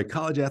 You are a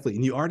college athlete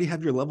and you already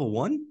have your level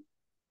 1?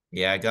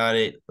 Yeah, I got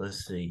it.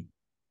 Let's see.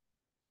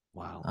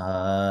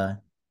 Wow.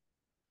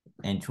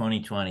 In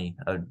 2020,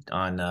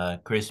 on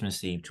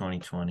Christmas Eve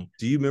 2020.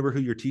 Do you remember who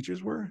your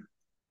teachers were?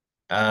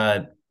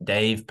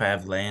 Dave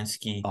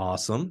Pavlansky.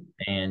 Awesome.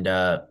 And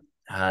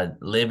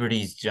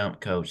Liberty's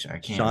jump coach. I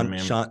can't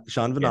remember.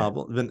 Sean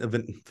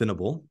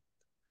Venable.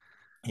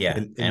 Yeah.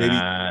 And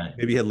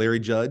maybe you had Larry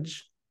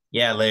Judge.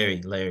 Yeah,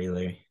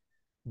 Larry.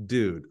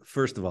 Dude,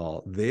 first of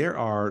all, there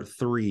are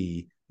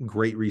 3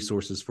 great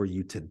resources for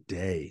you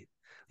today.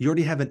 You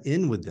already have an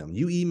in with them.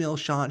 You email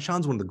Sean.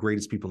 Sean's one of the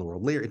greatest people in the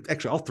world. Larry,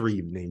 actually, all 3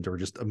 you've named are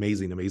just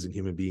amazing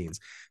human beings.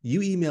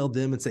 You email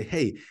them and say,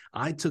 hey,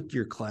 I took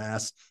your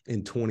class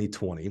in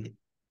 2020.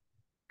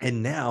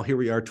 And now here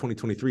we are,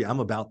 2023. I'm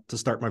about to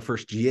start my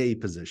first GA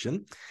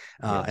position.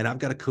 And I've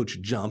got to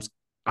coach jumps.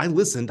 I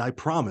listened, I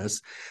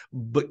promise.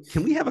 But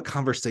can we have a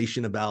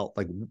conversation about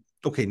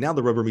okay, now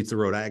the rubber meets the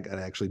road. I got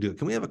to actually do it.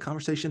 Can we have a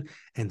conversation?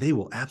 And they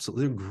will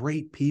absolutely, they're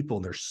great people.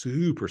 And they're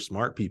super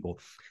smart people.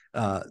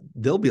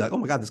 They'll be like, oh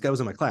my God, this guy was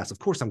in my class. Of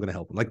course I'm going to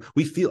help him. Like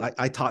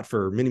I taught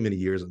for many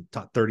years and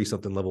taught 30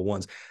 something level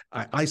 1s.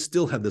 I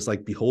still have this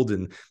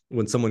beholden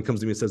when someone comes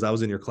to me and says, I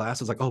was in your class.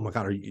 It's like, oh my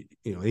God, are you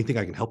anything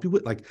I can help you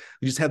with? We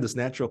just have this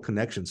natural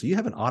connection. So you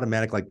have an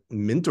automatic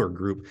mentor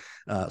group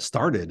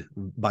started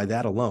by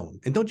that alone.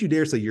 And don't you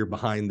dare say you're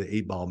behind the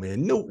 8 ball,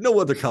 man.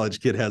 No other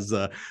college kid has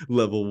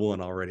level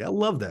 1 already. I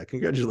love that.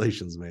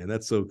 Congratulations, man.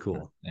 That's so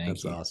cool.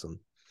 That's awesome.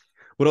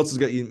 What else has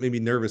got you maybe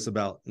nervous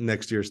about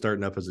next year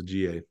starting up as a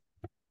GA?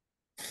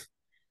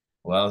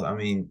 Well, I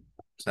mean,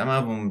 some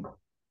of them,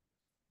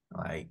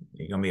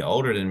 you're going to be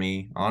older than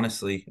me,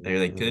 honestly.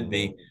 They could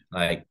be.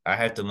 I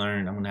have to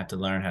learn. I'm going to have to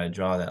learn how to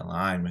draw that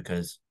line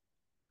because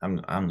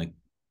I'm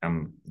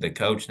the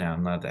coach now.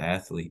 I'm not the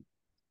athlete.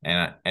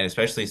 And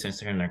especially since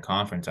they're in their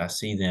conference, I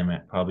see them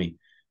at probably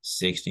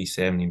 60,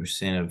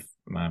 70% of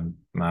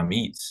my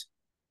meets.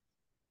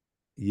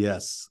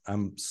 Yes,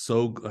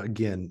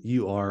 again,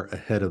 you are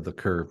ahead of the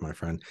curve, my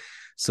friend.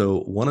 So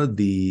one of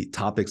the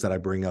topics that I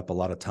bring up a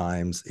lot of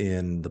times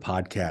in the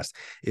podcast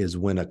is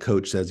when a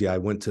coach says, yeah, I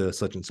went to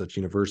such and such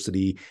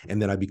university,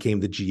 and then I became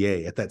the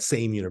GA at that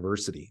same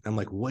university. I'm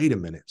like, wait a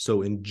minute.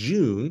 So in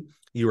June,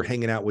 you were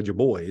hanging out with your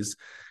boys,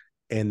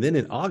 and then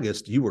in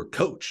August you were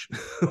coach.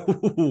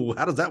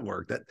 How does that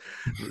work? That's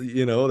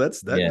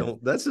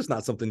just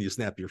not something you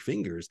snap your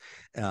fingers.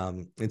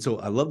 And so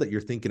I love that you're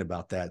thinking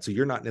about that. So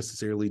you're not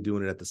necessarily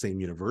doing it at the same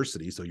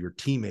university, so your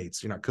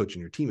teammates, you're not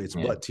coaching your teammates.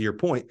 But to your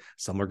point,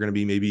 some are going to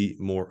be maybe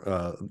more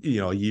a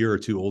year or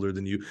two older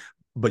than you,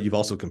 but you've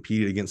also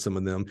competed against some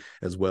of them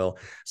as well.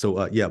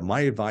 So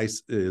my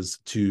advice is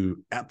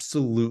to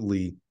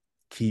absolutely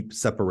keep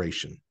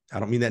separation. I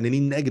don't mean that in any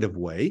negative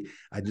way.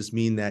 I just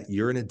mean that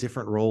you're in a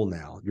different role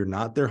now. You're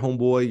not their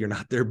homeboy. You're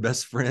not their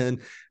best friend.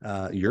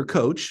 Your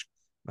coach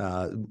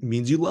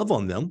means you love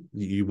on them.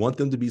 You want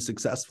them to be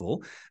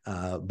successful,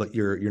 but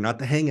you're not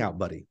the hangout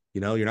buddy.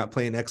 You're not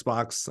playing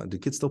Xbox. Do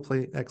kids still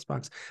play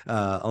Xbox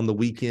on the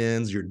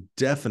weekends? You're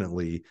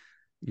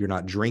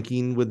not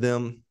drinking with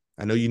them.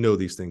 I know you know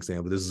these things,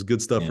 Sam, but this is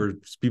good stuff for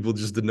people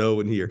just to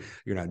know and hear.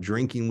 You're not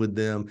drinking with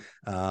them.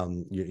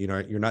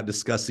 You're not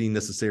discussing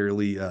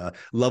necessarily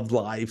love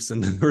lives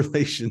and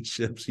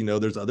relationships.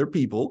 There's other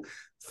people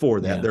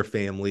for that, their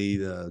family,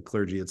 the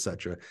clergy,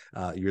 etc.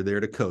 You're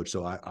there to coach.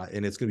 So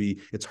and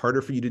it's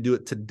harder for you to do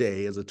it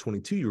today as a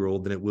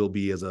 22-year-old than it will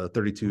be as a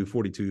 32,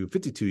 42,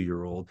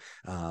 52-year-old.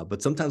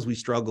 But sometimes we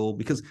struggle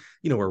because,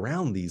 we're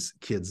around these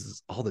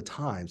kids all the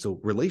time. So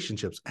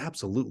relationships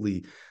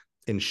absolutely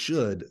and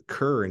should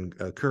occur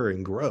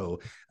and grow.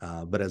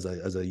 But as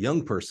a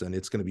young person,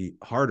 it's going to be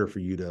harder for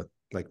you to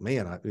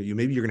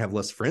maybe you're going to have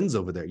less friends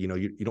over there.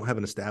 You don't have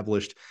an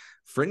established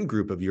friend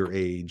group of your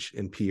age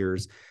and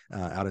peers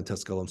out in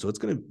Tusculum. So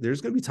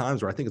there's going to be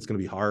times where I think it's going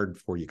to be hard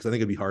for you, because I think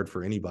it'd be hard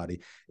for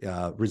anybody.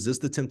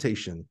 Resist the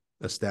temptation,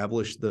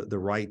 establish the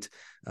right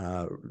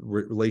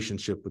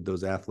relationship with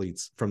those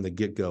athletes from the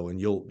get-go,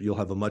 and you'll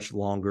have a much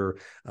longer,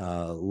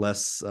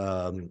 less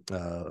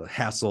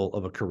hassle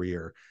of a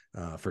career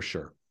for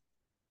sure.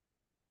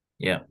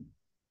 Yeah.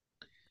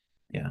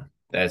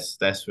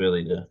 That's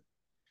really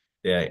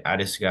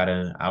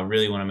I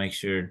really want to make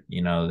sure,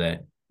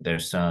 that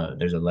there's a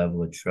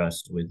level of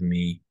trust with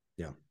me.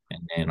 Yeah.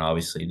 And then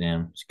obviously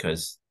them,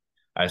 because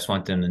I just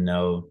want them to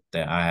know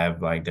that I have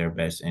their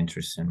best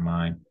interests in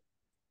mind.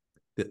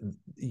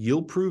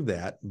 You'll prove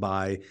that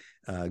by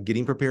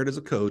getting prepared as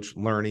a coach,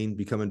 learning,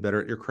 becoming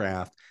better at your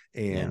craft,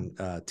 and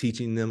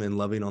teaching them and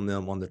loving on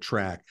them on the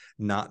track,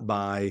 not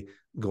by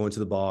going to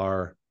the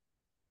bar,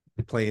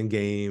 playing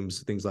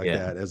games, things like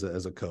that as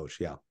a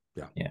coach. Yeah.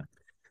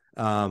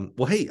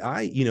 Well, hey,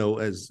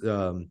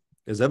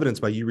 as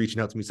evidenced by you reaching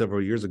out to me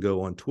several years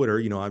ago on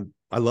Twitter,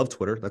 I love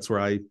Twitter. That's where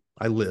I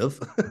live.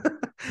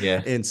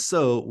 Yeah. And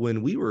so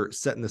when we were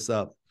setting this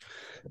up,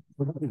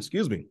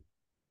 excuse me,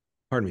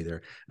 pardon me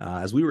there.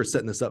 As we were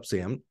setting this up,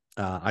 Sam,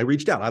 I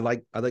reached out. I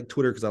like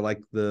Twitter because I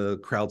like the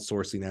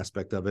crowdsourcing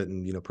aspect of it.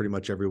 And, pretty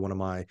much every one of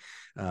my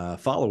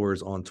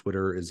followers on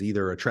Twitter is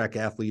either a track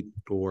athlete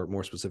or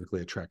more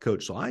specifically a track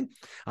coach. So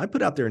I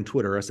put out there in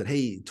Twitter, I said,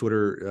 hey,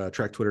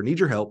 track Twitter, need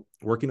your help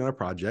working on a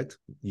project.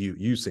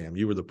 You, Sam,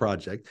 you were the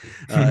project.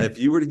 If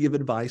you were to give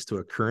advice to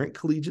a current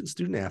collegiate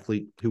student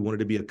athlete who wanted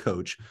to be a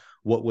coach,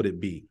 what would it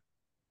be?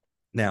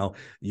 Now,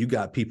 you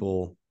got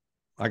people.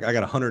 I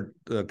got 100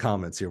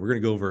 comments here. We're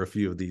going to go over a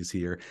few of these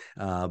here.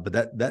 But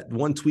that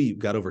one tweet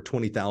got over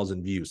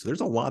 20,000 views. So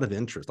there's a lot of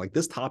interest.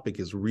 This topic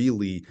is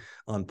really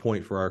on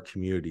point for our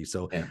community.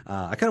 So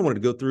I kind of wanted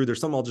to go through.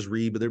 There's some I'll just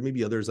read, but there may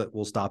be others that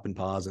we'll stop and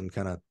pause and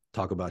kind of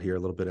talk about here a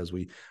little bit as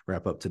we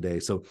wrap up today.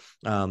 So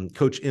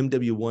Coach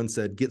MW1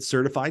 said, get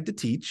certified to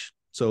teach.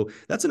 So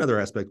that's another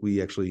aspect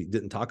we actually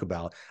didn't talk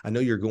about. I know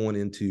you're going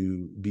in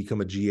to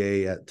become a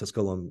GA at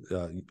Tusculum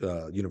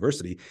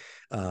University,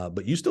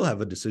 but you still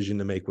have a decision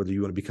to make whether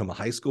you want to become a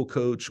high school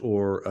coach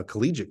or a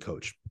collegiate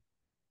coach.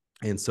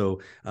 And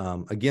so,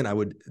 again, I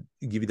would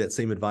give you that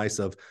same advice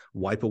of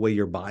wipe away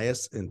your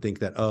bias and think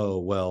that, oh,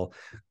 well,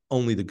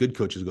 only the good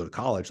coaches go to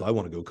college, so I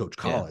want to go coach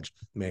college.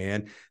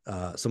 Man,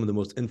 some of the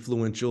most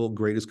influential,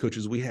 greatest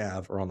coaches we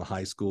have are on the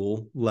high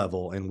school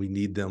level, and we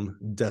need them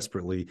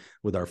desperately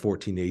with our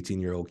 14 to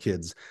 18-year-old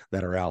kids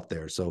that are out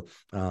there. So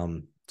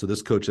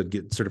this coach that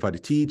get certified to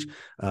teach,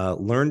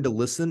 learn to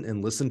listen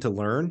and listen to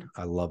learn.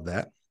 I love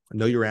that.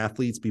 Know your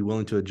athletes, be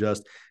willing to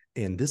adjust.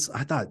 And this,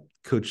 I thought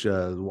Coach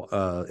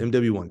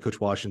MW1, Coach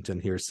Washington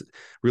here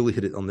really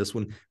hit it on this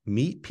one.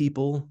 Meet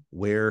people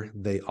where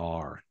they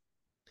are.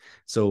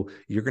 So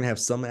you're going to have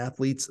some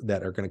athletes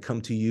that are going to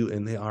come to you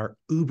and they are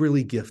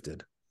uberly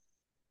gifted.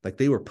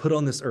 They were put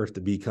on this earth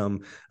to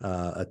become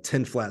a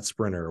 10 flat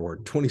sprinter or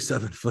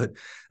 27-foot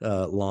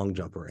long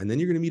jumper. And then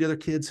you're going to meet other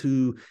kids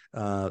who,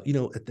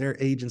 at their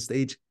age and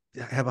stage,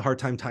 have a hard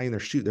time tying their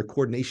shoe. Their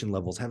coordination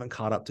levels haven't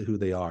caught up to who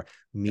they are.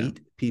 Meet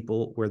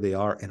people where they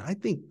are. And I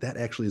think that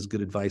actually is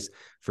good advice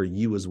for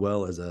you as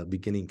well as a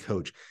beginning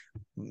coach.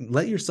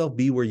 Let yourself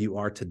be where you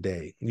are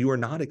today. You are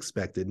not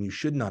expected, and you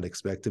should not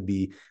expect to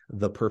be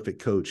the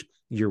perfect coach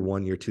year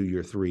 1, year 2,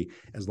 year 3.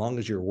 As long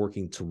as you're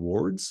working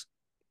towards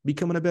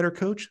becoming a better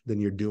coach, then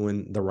you're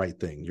doing the right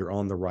thing. You're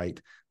on the right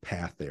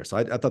path there. So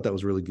I thought that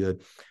was really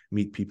good.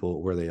 Meet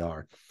people where they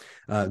are.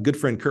 Good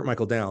friend Kurt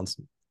Michael Downs,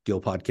 Gill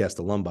Podcast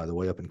alum, by the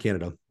way, up in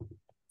Canada.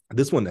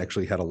 This one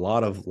actually had a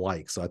lot of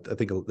likes. So I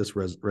think this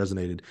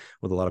resonated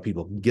with a lot of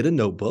people. Get a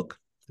notebook,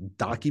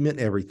 document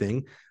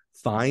everything,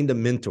 find a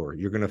mentor.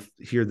 You're going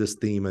to hear this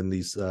theme in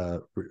these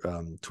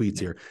tweets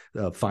here.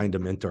 Find a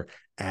mentor,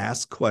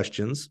 ask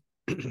questions,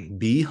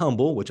 be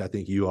humble, which I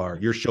think you are.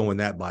 You're showing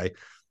that by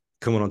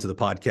coming onto the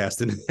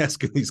podcast and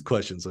asking these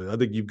questions. So I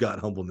think you've got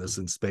humbleness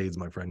in spades,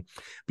 my friend.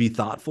 Be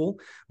thoughtful,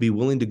 be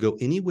willing to go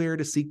anywhere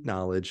to seek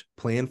knowledge,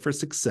 plan for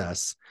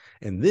success.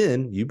 And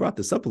then you brought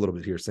this up a little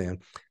bit here, Sam,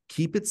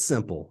 keep it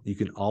simple. You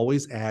can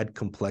always add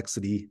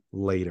complexity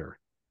later.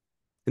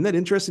 Isn't that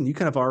interesting? You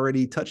kind of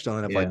already touched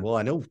on it. Like, well,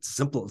 I know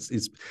simple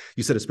is,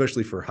 you said,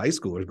 especially for high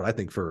schoolers, but I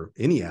think for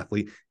any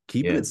athlete,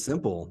 keeping it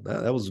simple.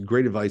 That was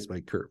great advice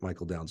by Kurt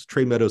Michael Downs.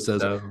 Trey Meadow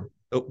says,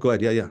 oh, go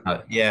ahead.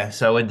 Yeah.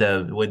 So with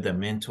the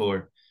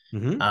mentor,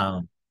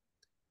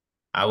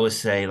 I would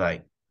say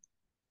like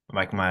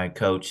my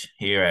coach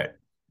here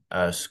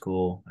at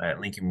school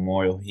at Lincoln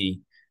Memorial,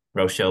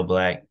 Rochelle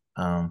Black,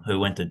 who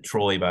went to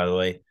Troy, by the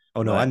way.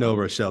 Oh no, I know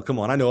Rochelle. Come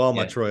on, I know all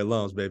my Troy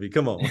alums, baby.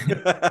 Come on.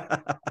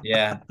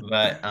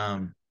 But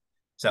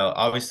so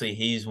obviously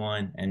he's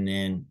one, and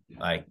then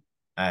like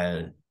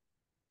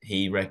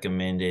he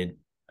recommended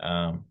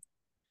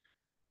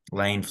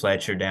Lane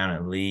Fletcher down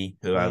at Lee,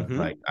 who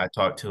I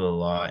talked to a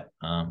lot.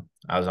 I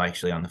was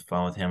actually on the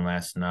phone with him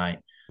last night.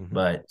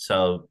 But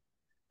so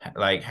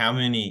like,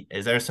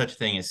 is there such a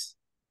thing as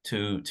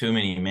too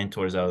many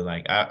mentors though?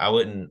 Like I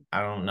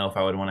don't know if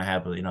I would want to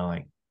have,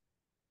 like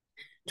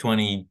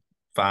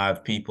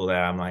 25 people that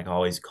I'm like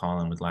always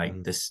calling with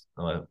like this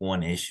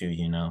one issue,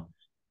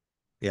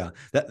 Yeah,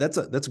 that's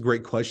a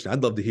great question.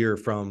 I'd love to hear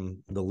from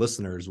the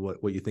listeners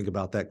what you think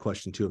about that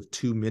question too, of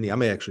too many. I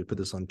may actually put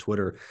this on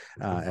Twitter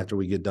after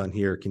we get done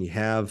here. Can you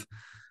have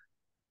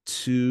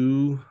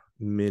too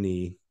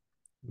many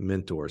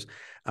mentors?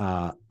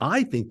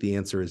 I think the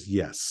answer is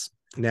yes.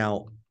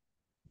 Now,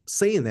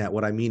 saying that,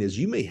 what I mean is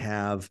you may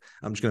have,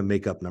 I'm just going to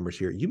make up numbers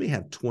here. You may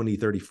have 20,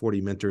 30,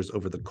 40 mentors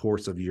over the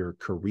course of your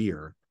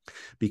career,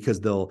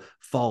 because they'll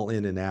fall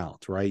in and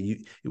out, right?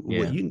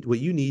 What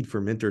you need for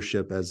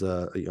mentorship as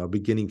a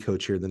beginning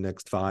coach here the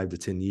next 5 to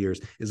 10 years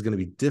is going to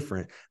be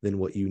different than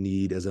what you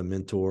need as a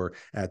mentor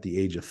at the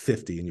age of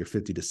 50 in your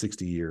 50 to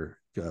 60 year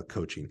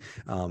coaching.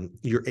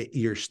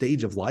 Your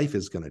stage of life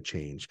is going to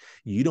change.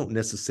 You don't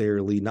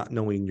necessarily, not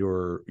knowing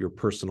your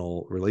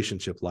personal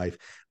relationship life,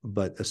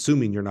 but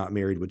assuming you're not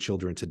married with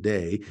children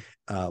today,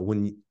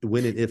 when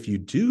and if you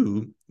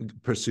do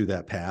pursue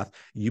that path,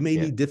 you may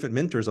need different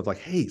mentors of like,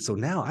 hey, so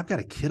now I've got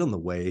a kid on the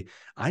way.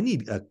 I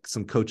need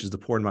some coaches to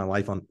pour in my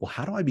life on, well,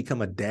 how do I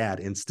become a dad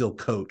and still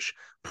coach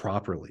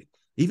properly?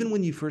 Even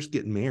when you first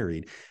get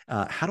married,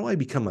 how do I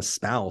become a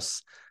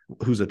spouse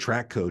who's a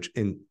track coach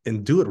and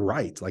do it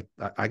right? Like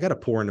I got to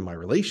pour into my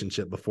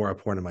relationship before I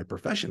pour into my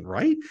profession,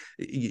 right?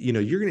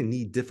 You're going to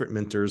need different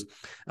mentors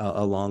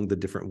along the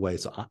different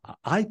ways. So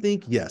I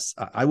think, yes,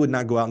 I would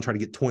not go out and try to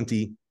get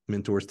 20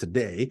 mentors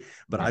today,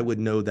 but I would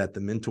know that the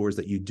mentors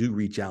that you do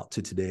reach out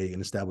to today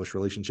and establish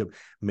relationship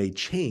may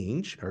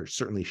change, or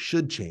certainly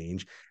should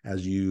change,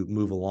 as you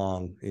move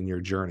along in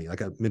your journey.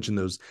 Like I mentioned,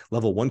 those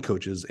level 1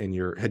 coaches and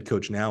your head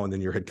coach now, and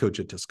then your head coach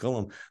at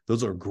Tusculum,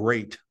 those are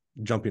great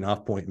jumping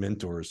off point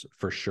mentors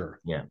for sure.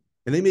 Yeah.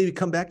 And they maybe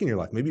come back in your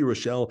life. Maybe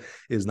Rochelle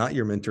is not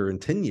your mentor in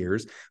 10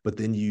 years, but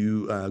then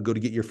you go to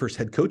get your first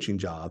head coaching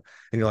job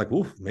and you're like,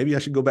 well, maybe I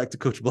should go back to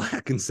Coach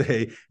Black and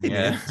say, hey,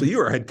 man, so you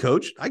were a head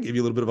coach. I gave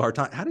you a little bit of a hard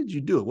time. How did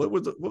you do it? What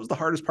was the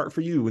hardest part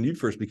for you when you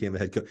first became a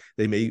head coach?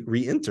 They may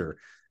re-enter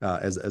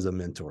as a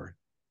mentor.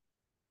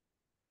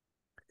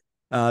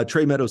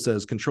 Trey Meadow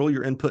says, control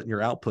your input and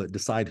your output,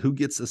 decide who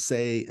gets a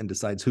say and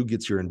decides who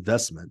gets your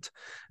investment.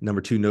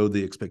 Number 2, know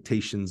the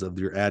expectations of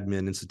your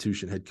admin,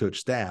 institution, head coach,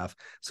 staff,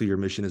 so your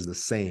mission is the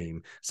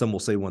same. Some will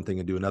say one thing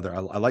and do another. I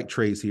like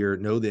Trey's here.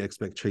 Know the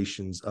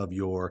expectations of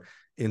your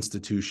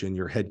institution,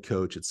 your head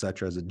coach, et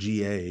cetera. As a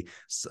GA,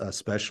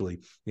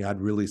 especially,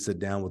 I'd really sit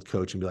down with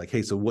coach and be like,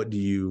 hey, so what do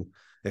you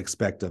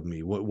expect of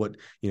me? What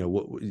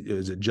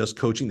is it? Just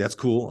coaching? That's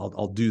cool.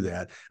 I'll do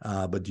that.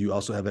 But do you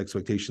also have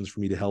expectations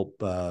for me to help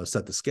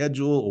set the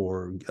schedule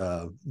or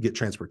get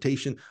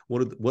transportation?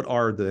 What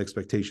are the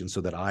expectations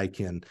so that I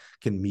can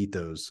meet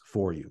those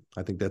for you?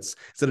 I think that's,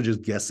 instead of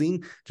just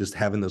guessing, just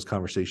having those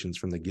conversations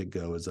from the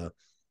get-go is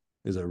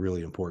a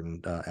really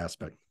important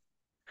aspect.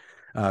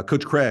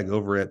 Coach Craig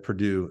over at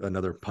Purdue,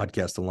 another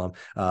podcast alum.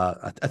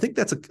 I think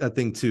that's a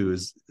thing too,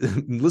 is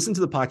listen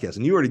to the podcast,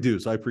 and you already do,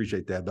 so I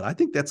appreciate that. But I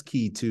think that's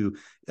key to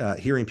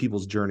hearing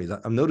people's journeys.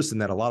 I'm noticing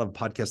that a lot of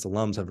podcast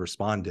alums have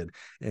responded,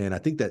 and I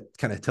think that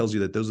kind of tells you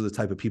that those are the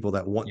type of people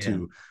that want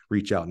to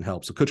reach out and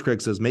help. So Coach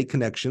Craig says, make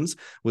connections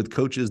with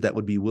coaches that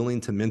would be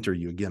willing to mentor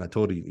you. Again, I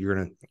told you you're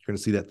gonna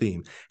see that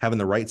theme. Having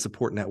the right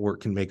support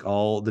network can make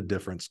all the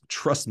difference.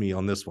 Trust me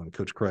on this one.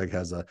 Coach Craig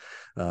has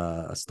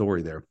a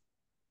story there.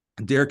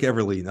 Derek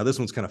Everly. Now, this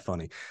one's kind of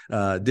funny.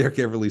 Derek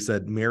Everly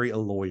said, marry a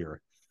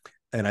lawyer.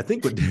 And I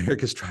think what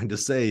Derek is trying to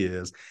say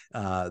is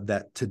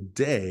that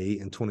today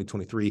in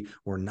 2023,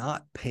 we're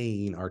not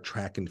paying our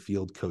track and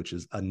field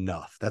coaches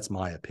enough. That's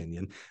my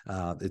opinion.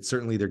 It's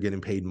certainly they're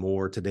getting paid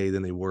more today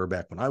than they were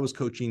back when I was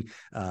coaching.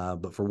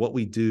 But for what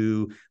we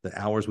do, the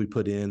hours we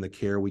put in, the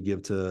care we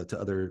give to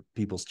other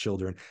people's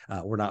children,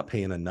 we're not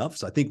paying enough.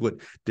 So I think what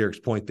Derek's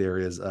point there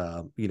is,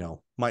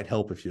 might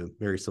help if you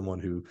marry someone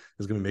who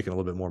is going to be making a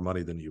little bit more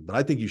money than you. But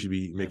I think you should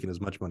be making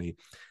as much money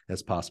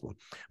as possible.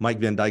 Mike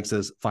Van Dyke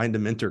says, find a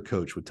mentor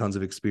coach with tons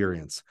of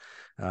experience.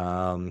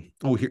 Sammy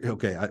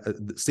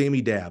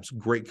Dabbs,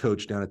 great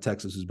coach down at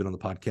Texas who's been on the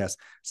podcast.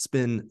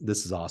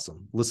 This is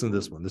awesome. Listen to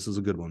this one. This is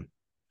a good one.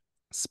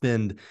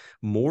 Spend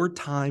more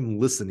time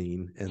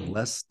listening and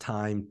less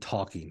time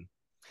talking.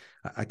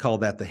 I call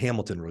that the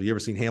Hamilton rule. You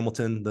ever seen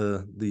Hamilton,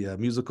 the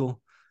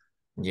musical?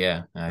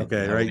 Yeah.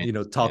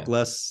 Right. Talk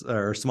less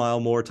or smile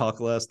more, talk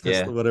less,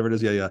 whatever it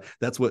is. Yeah.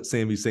 That's what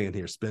Sammy's saying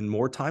here. Spend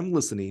more time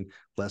listening,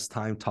 less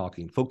time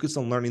talking. Focus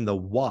on learning the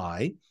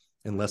why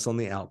and less on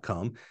the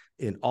outcome.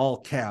 In all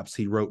caps,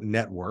 he wrote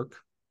network.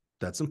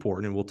 That's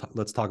important. And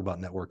let's talk about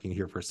networking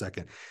here for a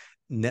second.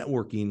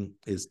 Networking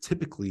is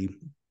typically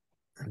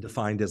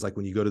defined as like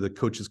when you go to the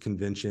coaches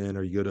convention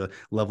or you go to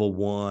level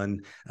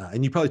 1,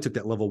 and you probably took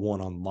that level 1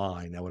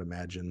 online, I would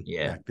imagine.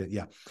 Back then.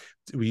 Yeah.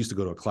 We used to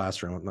go to a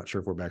classroom. I'm not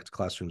sure if we're back to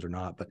classrooms or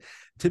not, but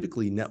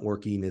typically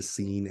networking is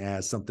seen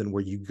as something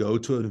where you go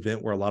to an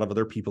event where a lot of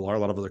other people are, a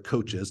lot of other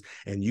coaches,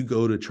 and you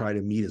go to try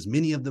to meet as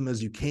many of them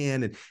as you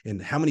can.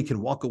 And how many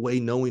can walk away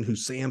knowing who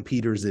Sam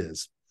Peters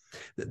is?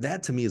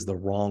 That to me is the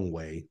wrong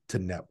way to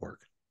network.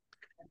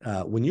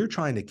 When you're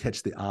trying to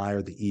catch the eye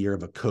or the ear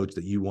of a coach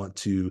that you want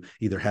to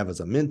either have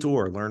as a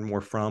mentor or learn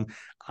more from,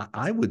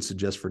 I would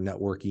suggest for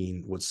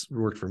networking, what's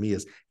worked for me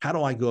is, how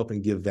do I go up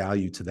and give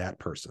value to that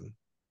person?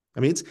 I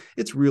mean,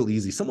 it's real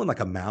easy. Someone like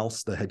a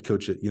Mouse, the head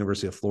coach at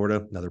University of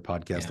Florida, another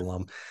podcast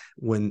alum,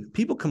 when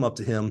people come up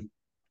to him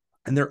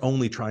and they're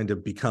only trying to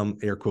become,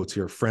 air quotes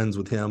here, friends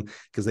with him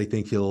because they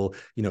think he'll,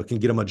 can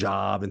get him a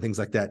job and things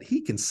like that,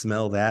 he can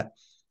smell that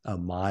a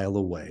mile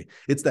away.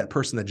 It's that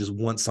person that just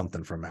wants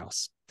something from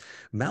Mouse.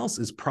 Mouse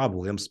is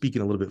probably, I'm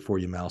speaking a little bit for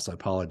you, Mouse, I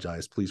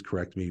apologize. Please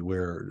correct me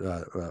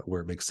where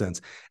it makes sense.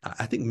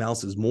 I think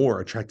Mouse is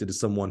more attracted to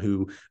someone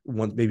who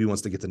maybe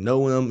wants to get to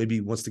know him, maybe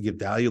wants to give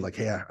value, like,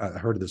 hey, I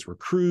heard of this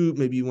recruit,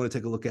 maybe you want to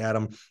take a look at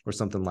him or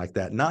something like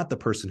that. Not the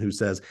person who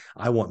says,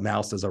 I want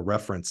Mouse as a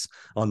reference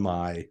on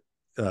my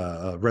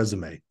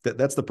resume.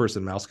 That's the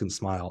person Mouse can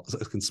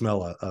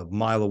smell a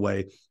mile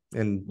away.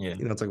 And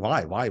it's like,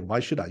 why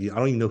should I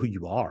don't even know who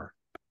you are.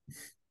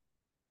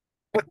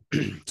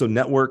 So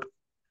network,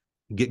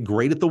 get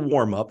great at the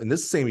warm-up. And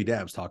this is Sammy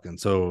Dabbs talking.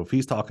 So if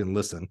he's talking,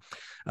 listen,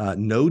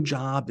 no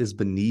job is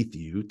beneath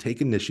you.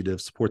 Take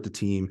initiative, support the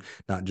team,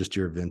 not just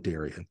your event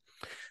area.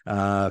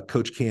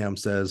 Coach Cam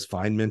says,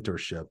 find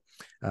mentorship.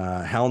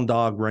 Hound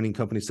Dog Running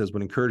Company says,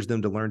 would encourage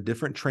them to learn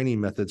different training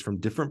methods from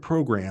different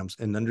programs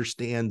and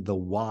understand the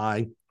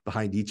why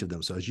behind each of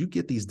them. So as you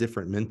get these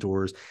different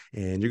mentors,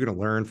 and you're going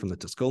to learn from the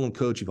Tusculum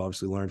coach, you've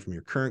obviously learned from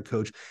your current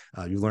coach,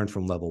 you learned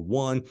from level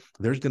 1,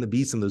 there's going to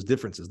be some of those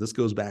differences. This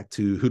goes back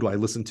to who do I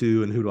listen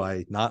to and who do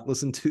I not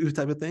listen to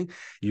type of thing.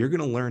 You're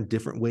going to learn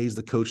different ways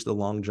to coach the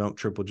long jump,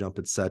 triple jump,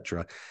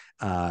 etc.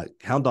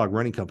 Hound Dog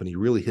Running Company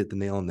really hit the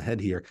nail on the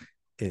head here.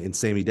 And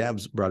Sammy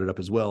Dabbs brought it up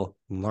as well.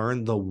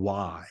 Learn the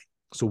why.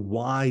 So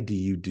why do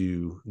you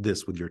do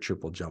this with your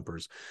triple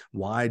jumpers?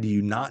 Why do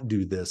you not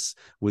do this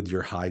with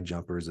your high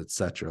jumpers,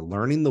 etc.?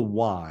 Learning the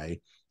why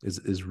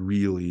is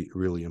really,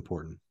 really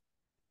important.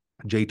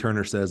 Jay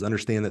Turner says,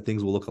 understand that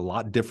things will look a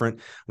lot different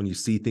when you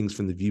see things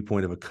from the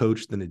viewpoint of a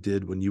coach than it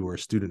did when you were a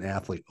student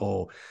athlete.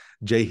 Oh,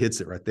 Jay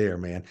hits it right there,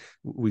 man.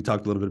 We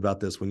talked a little bit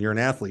about this. When you're an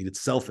athlete, it's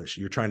selfish.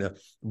 You're trying to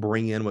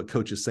bring in what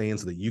coach is saying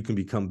so that you can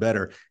become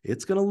better.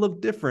 It's going to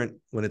look different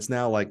when it's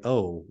now like,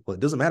 oh, well, it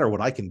doesn't matter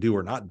what I can do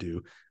or not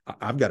do.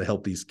 I've got to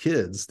help these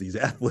kids, these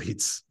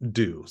athletes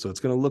do. So it's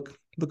going to look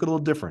a little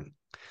different.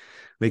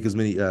 Make as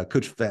many,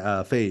 Coach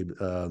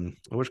Fabe,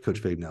 where's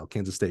Coach Fabe now?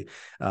 Kansas State.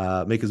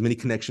 Make as many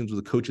connections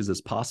with the coaches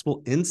as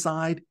possible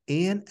inside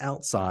and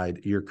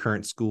outside your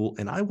current school.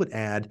 And I would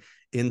add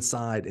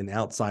inside and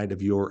outside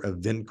of your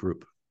event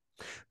group.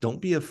 Don't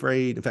be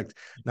afraid. In fact,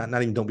 not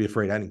even don't be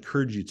afraid. I'd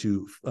encourage you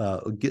to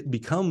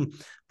become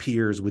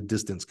peers with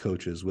distance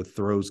coaches, with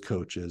throws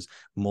coaches,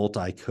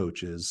 multi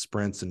coaches,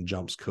 sprints and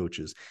jumps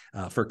coaches,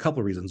 for a couple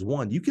of reasons.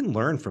 One, you can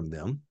learn from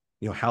them.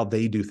 how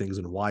they do things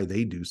and why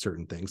they do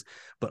certain things.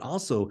 But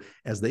also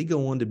as they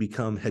go on to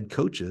become head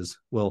coaches,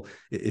 well,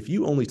 if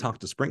you only talk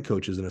to sprint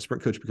coaches and a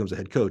sprint coach becomes a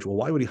head coach, well,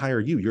 why would he hire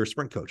you? You're a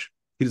sprint coach.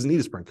 He doesn't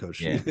need a sprint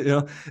coach.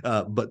 Yeah.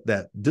 But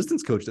that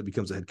distance coach that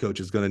becomes a head coach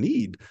is going to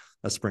need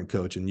a sprint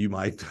coach, and you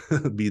might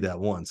be that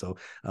one. So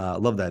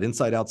love that.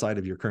 Inside, outside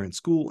of your current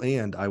school,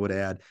 and I would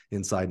add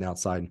inside and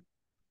outside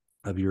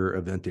of your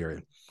event area.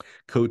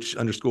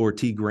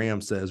 Coach_T Graham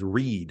says,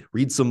 read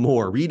some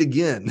more, read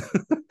again.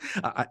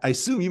 I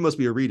assume you must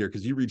be a reader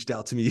because you reached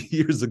out to me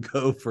years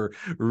ago for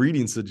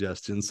reading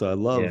suggestions. So I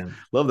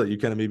love that you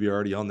kind of maybe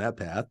already on that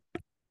path.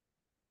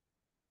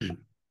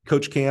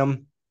 Coach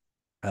Cam,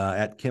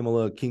 at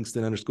Kamala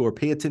Kingston _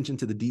 pay attention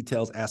to the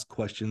details, ask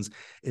questions,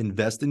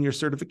 invest in your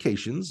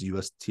certifications,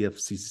 USTF,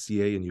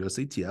 CCCA, and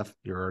USATF.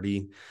 You're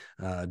already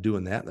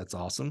doing that. That's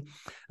awesome.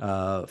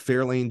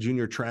 Fairlane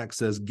Junior Track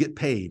says, get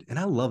paid. And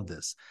I love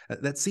this.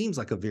 That seems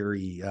like a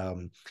very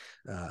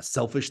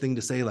selfish thing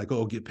to say, like,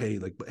 oh, get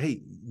paid. Like, but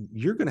hey,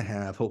 you're going to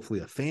have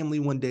hopefully a family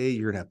one day.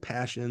 You're going to have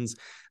passions,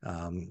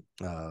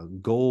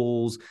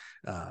 goals,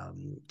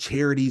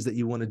 charities that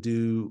you want to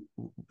do.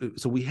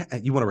 So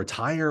you want to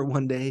retire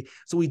one day.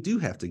 So we do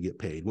have to get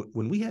paid.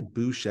 When we had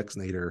Boo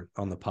Schexnayder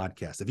on the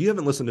podcast, if you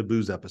haven't listened to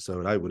Boo's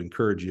episode, I would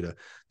encourage you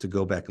to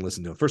go back and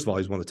listen to him. First of all,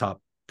 he's one of the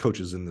top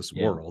coaches in this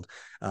world,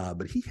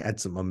 but he had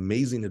some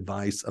amazing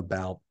advice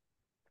about,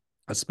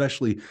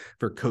 especially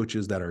for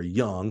coaches that are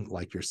young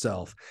like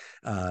yourself,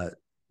 that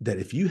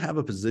if you have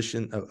a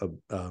position,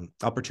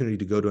 opportunity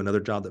to go to another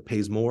job that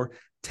pays more,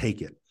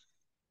 take it.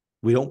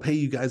 We don't pay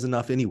you guys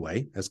enough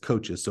anyway as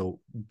coaches. So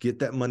get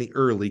that money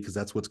early, because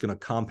that's what's going to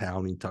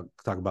compound. We talk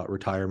about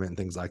retirement and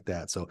things like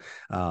that. So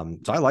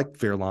I like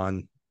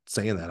Fairlawn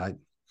saying that.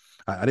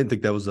 I didn't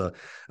think that was a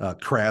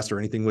crass or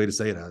anything way to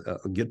say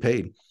it. Get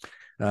paid.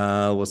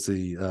 Let's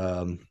see.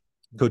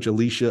 Coach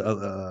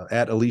Alicia,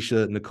 at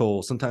Alicia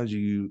Nicole, sometimes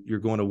you're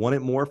going to want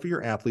it more for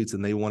your athletes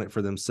than they want it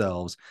for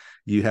themselves.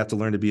 You have to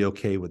learn to be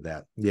okay with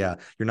that. Yeah,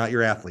 you're not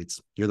your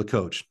athletes. You're the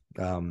coach.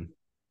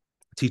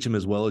 Teach them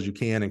as well as you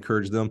can,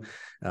 encourage them,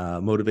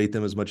 motivate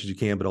them as much as you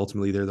can, but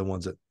ultimately they're the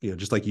ones that,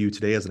 just like you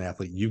today as an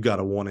athlete, you've got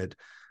to want it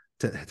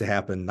to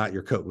happen, not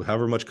your coach.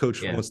 However much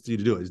coach wants you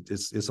to do it,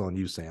 it's on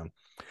you, Sam.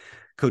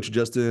 Coach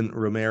Justin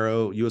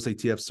Romero,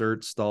 USATF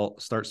cert,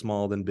 start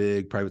small, then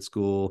big, private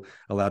school,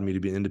 allowed me to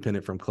be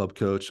independent from club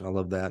coach. I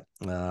love that.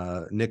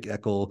 Nick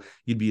Eckel,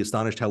 you'd be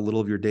astonished how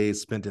little of your day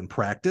is spent in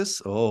practice.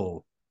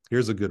 Oh,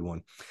 here's a good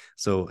one.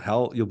 So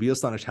you'll be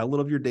astonished how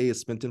little of your day is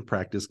spent in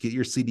practice. Get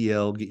your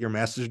CDL, get your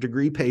master's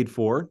degree paid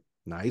for.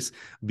 Nice.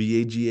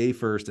 BAGA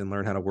first and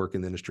learn how to work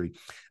in the industry.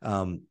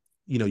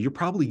 You're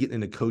probably getting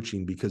into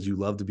coaching because you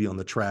love to be on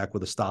the track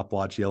with a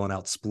stopwatch, yelling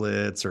out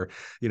splits, or,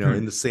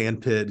 in the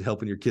sand pit,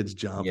 helping your kids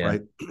jump. Yeah.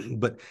 Right.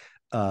 But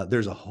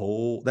there's a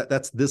whole,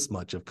 that's this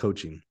much of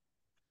coaching.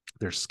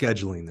 There's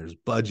scheduling, there's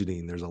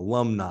budgeting, there's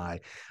alumni,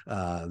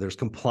 there's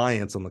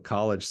compliance on the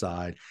college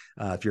side.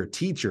 If you're a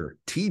teacher,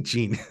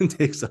 teaching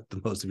takes up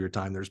the most of your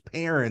time. There's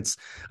parents,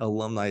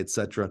 alumni,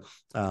 etc.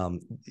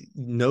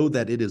 Know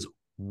that it is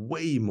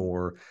way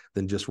more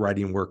than just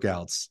writing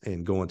workouts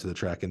and going to the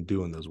track and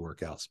doing those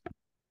workouts.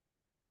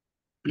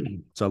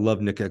 So I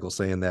love Nick Eckel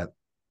saying that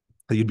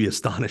you'd be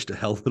astonished at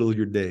how little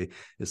your day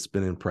is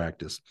spent in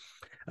practice.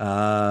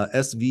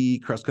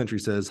 SV Cross Country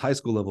says, high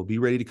school level, be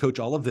ready to coach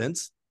all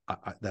events.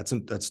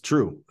 That's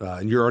true.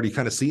 And you're already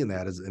kind of seeing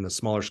that as in a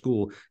smaller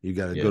school. You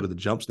got to go to the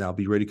jumps now,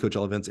 be ready to coach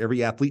all events.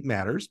 Every athlete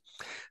matters.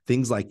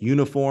 Things like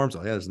uniforms. Oh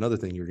yeah, there's another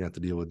thing you're going to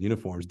have to deal with: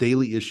 uniforms,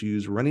 daily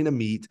issues, running a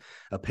meet,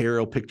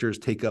 apparel, pictures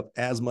take up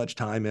as much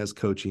time as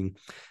coaching.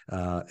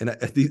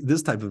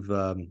 This type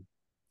of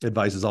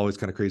advice is always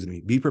kind of crazy to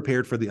me. Be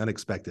prepared for the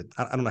unexpected.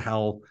 I don't know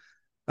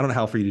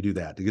how for you to do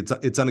that.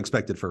 It's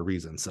unexpected for a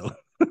reason. So,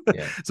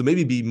 so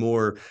maybe be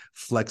more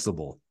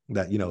flexible,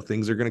 that,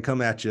 things are going to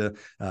come at you.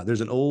 There's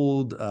an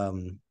old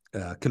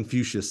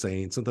Confucius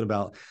saying something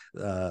about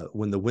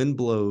when the wind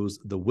blows,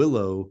 the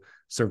willow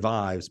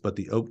survives, but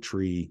the oak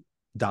tree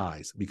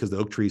dies, because the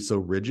oak tree is so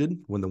rigid.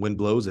 When the wind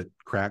blows, it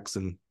cracks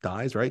and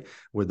dies, right?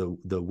 Where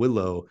the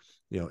willow,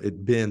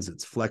 it bends,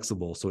 it's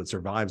flexible, so it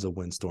survives a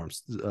windstorm.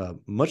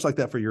 Much like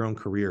that for your own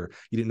career.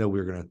 You didn't know we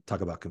were going to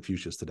talk about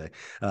Confucius today.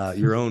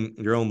 Your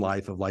own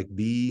life of like,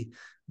 be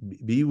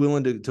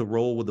willing to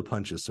roll with the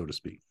punches, so to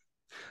speak.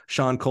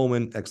 Sean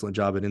Coleman, excellent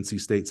job at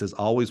NC State, says,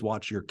 always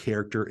watch your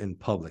character in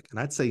public. And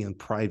I'd say in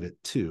private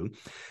too.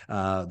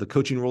 The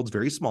coaching world's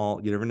very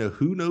small. You never know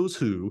who knows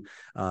who.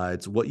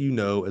 It's what you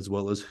know as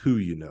well as who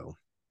you know.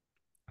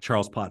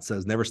 Charles Potts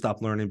says, never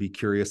stop learning, be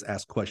curious,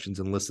 ask questions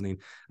and listening.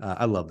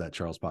 I love that,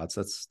 Charles Potts.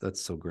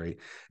 That's so great.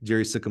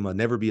 Jerry Sycamore,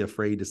 never be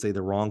afraid to say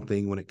the wrong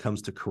thing when it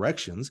comes to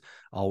corrections.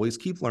 Always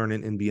keep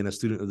learning and being a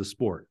student of the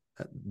sport.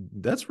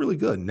 That's really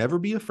good. Never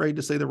be afraid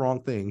to say the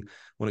wrong thing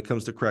when it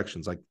comes to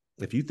corrections. Like,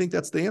 if you think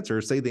that's the answer,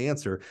 say the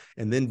answer,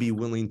 and then be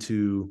willing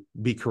to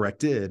be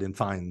corrected and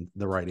find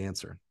the right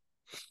answer.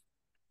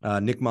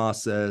 Nick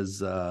Moss says,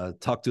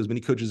 talk to as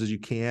many coaches as you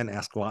can,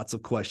 ask lots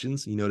of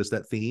questions. You notice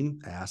that theme,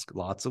 ask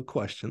lots of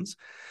questions.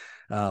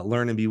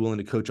 Learn and be willing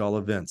to coach all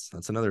events.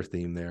 That's another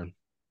theme there.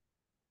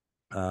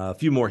 A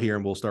few more here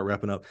and we'll start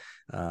wrapping up.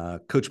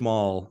 Coach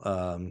Mall,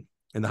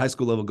 in the high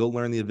school level, go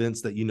learn the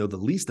events that you know the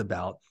least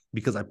about,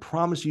 because I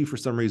promise you, for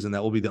some reason,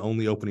 that will be the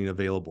only opening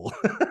available.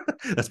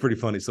 That's pretty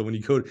funny. So when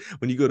you go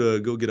to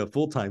go get a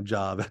full-time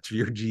job after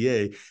your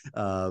GA,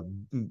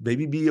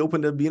 maybe be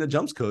open to being a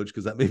jumps coach,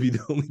 because that may be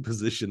the only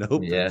position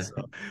open. Yeah.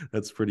 So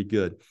that's pretty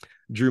good.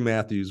 Drew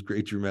Matthews,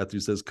 great. Drew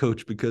Matthews says,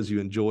 coach because you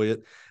enjoy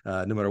it,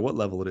 no matter what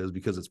level it is,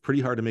 because it's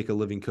pretty hard to make a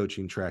living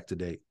coaching track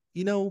today.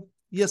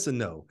 Yes and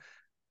no.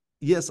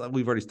 Yes,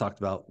 we've already talked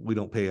about we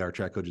don't pay our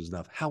track coaches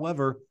enough.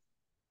 However,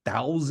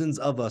 thousands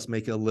of us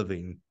make a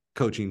living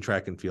coaching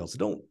track and field.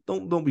 So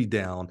don't be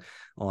down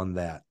on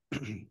that.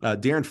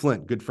 Darren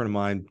Flint, good friend of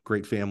mine,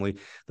 great family,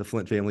 the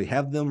Flint family,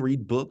 have them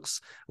read books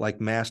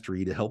like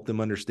Mastery to help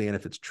them understand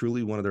if it's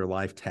truly one of their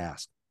life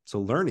tasks. So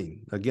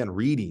learning, again,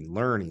 reading,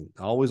 learning,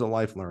 always a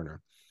life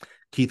learner.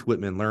 Keith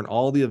Whitman, learn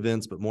all the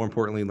events, but more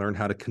importantly, learn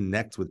how to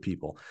connect with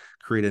people,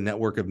 create a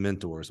network of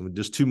mentors. And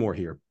just two more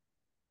here.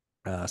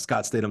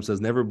 Scott Statham says,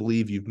 never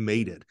believe you've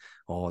made it.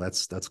 Oh,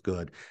 that's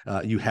good.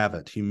 You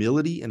haven't.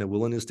 Humility and a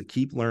willingness to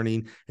keep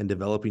learning and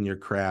developing your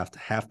craft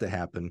have to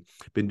happen.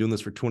 Been doing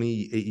this for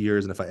 28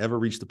 years. And if I ever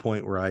reach the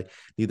point where I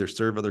neither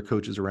serve other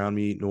coaches around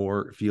me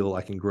nor feel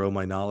I can grow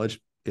my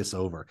knowledge, it's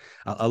over.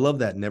 I love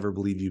that. Never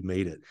believe you've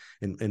made it.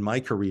 In my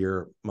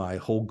career, my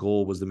whole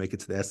goal was to make it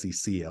to the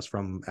SEC. I was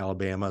from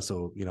Alabama.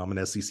 So, I'm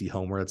an SEC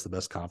homer. It's the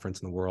best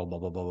conference in the world, blah,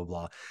 blah, blah, blah,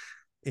 blah.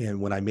 And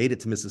when I made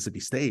it to Mississippi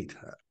State,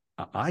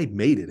 I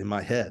made it in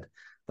my head.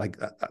 Like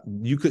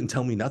you couldn't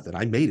tell me nothing.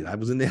 I made it. I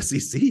was in the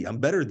SEC. I'm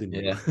better than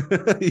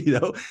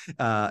you,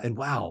 and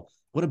wow,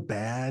 what a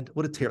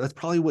terrible, that's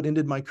probably what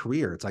ended my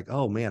career. It's like,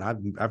 oh man,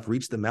 I've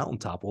reached the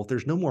mountaintop. Well, if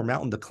there's no more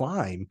mountain to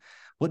climb,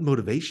 what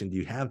motivation do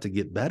you have to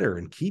get better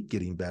and keep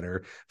getting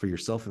better for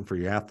yourself and for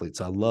your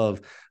athletes? I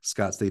love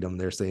Scott Statham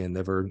there saying,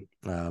 never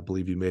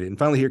believe you made it. And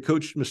finally here,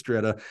 Coach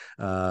Mistretta,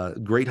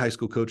 great high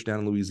school coach down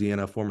in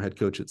Louisiana, former head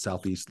coach at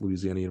Southeast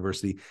Louisiana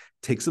University.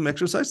 Take some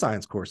exercise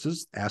science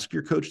courses, ask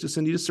your coach to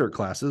send you to CERT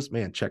classes,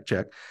 man, check.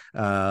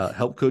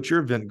 Help coach your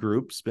event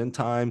group, spend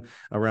time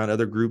around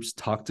other groups,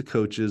 talk to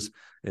coaches,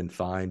 and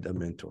find a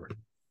mentor.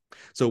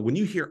 So when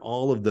you hear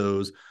all of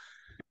those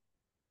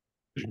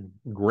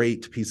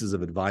great pieces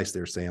of advice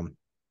there, Sam,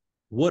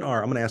 I'm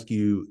going to ask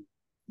you,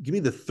 give me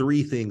the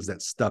three things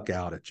that stuck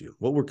out at you.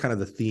 What were kind of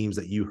the themes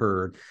that you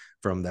heard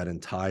from that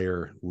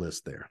entire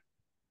list there?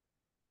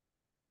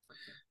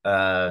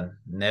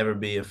 Never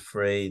be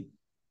afraid,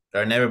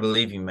 or never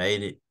believe you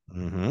made it.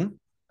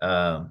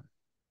 Mm-hmm.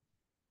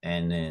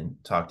 And then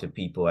talk to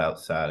people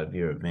outside of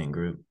your event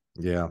group.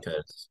 Yeah.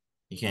 Because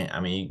you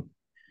can't, you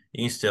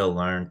can still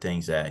learn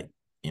things that,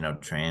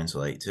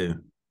 translate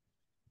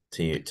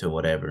to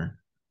whatever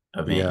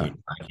event you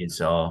like.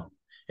 It's all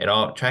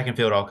track and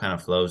field all kind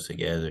of flows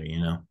together,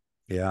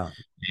 Yeah.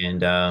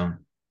 And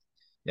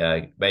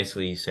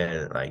basically you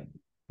said like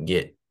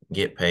get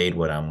paid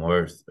what I'm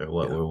worth, or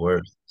what we're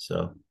worth.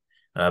 So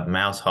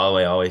Mouse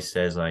Holloway always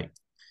says, like,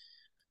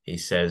 he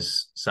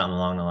says something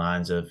along the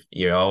lines of,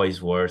 you're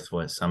always worth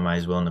what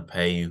somebody's willing to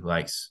pay you.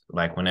 Like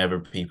whenever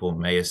people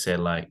may have said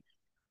like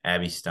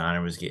Abby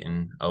Steiner was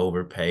getting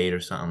overpaid or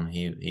something,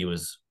 he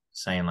was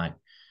saying like,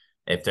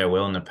 if they're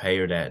willing to pay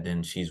her that,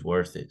 then she's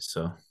worth it.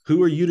 So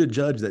who are you to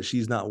judge that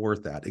she's not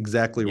worth that?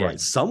 Exactly right.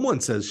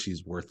 Someone says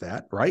she's worth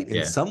that, right?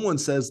 And someone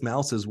says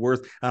Mouse is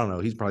worth, I don't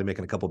know, he's probably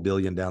making a couple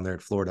billion down there in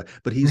Florida,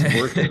 but he's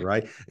worth it,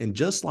 right? And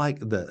just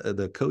like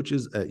the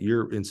coaches at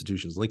your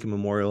institutions, Lincoln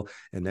Memorial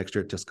and next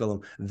year at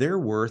Tusculum, they're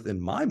worth,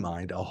 in my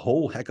mind, a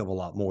whole heck of a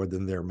lot more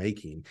than they're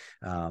making.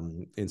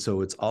 And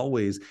so it's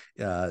always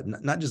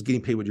not just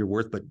getting paid what you're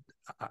worth, but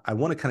I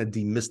want to kind of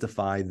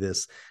demystify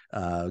this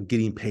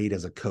getting paid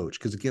as a coach,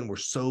 because again, we're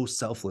so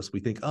selfless.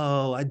 We think,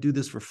 oh, I do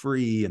this for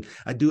free and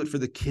I do it for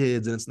the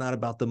kids and it's not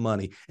about the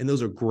money. And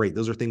those are great.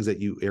 Those are things that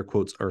you, air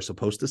quotes, are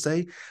supposed to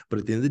say. But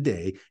at the end of the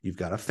day, you've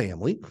got a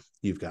family,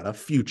 you've got a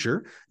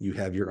future, you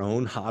have your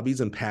own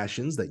hobbies and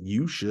passions that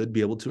you should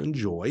be able to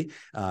enjoy,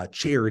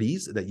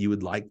 charities that you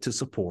would like to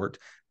support.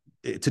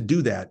 To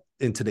do that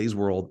in today's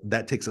world,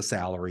 that takes a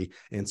salary.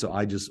 And so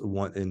I just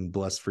want and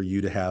bless for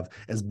you to have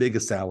as big a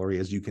salary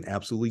as you can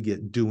absolutely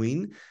get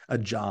doing a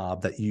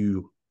job that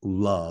you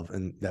love.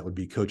 And that would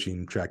be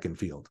coaching track and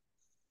field.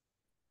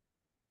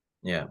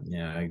 Yeah,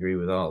 I agree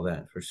with all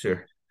that for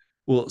sure.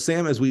 Well,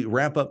 Sam, as we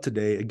wrap up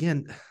today,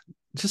 again,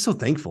 just so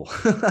thankful.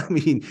 I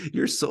mean,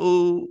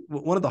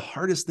 one of the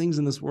hardest things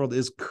in this world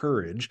is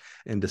courage,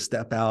 and to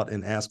step out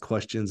and ask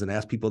questions and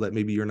ask people that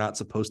maybe you're not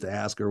supposed to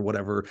ask, or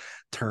whatever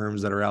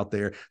terms that are out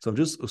there. So I'm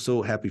just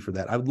so happy for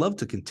that. I would love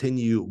to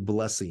continue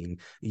blessing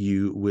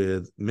you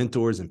with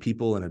mentors and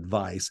people and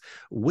advice,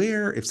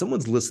 where if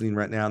someone's listening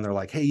right now and they're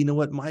like, hey, you know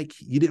what, Mike,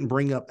 you didn't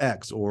bring up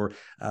X, or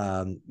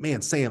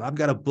man, Sam, I've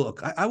got a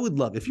book. I would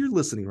love, if you're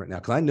listening right now,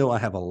 because I know I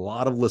have a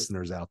lot of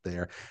listeners out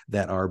there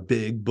that are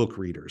big book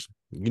readers.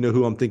 You know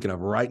who I'm thinking of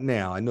right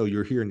now. I know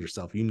you're hearing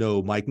yourself. You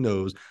know, Mike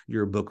knows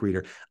you're a book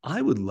reader.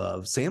 I would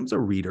love, Sam's a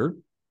reader.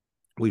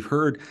 We've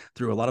heard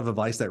through a lot of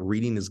advice that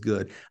reading is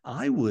good.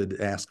 I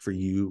would ask for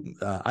you,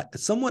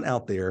 someone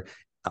out there,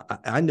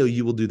 I know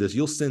you will do this.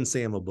 You'll send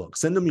Sam a book.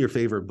 Send him your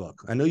favorite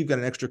book. I know you've got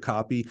an extra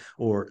copy,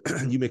 or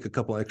you make a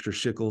couple extra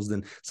shekels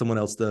than someone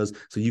else does,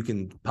 so you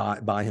can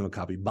buy him a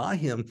copy. Buy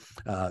him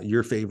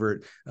your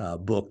favorite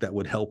book that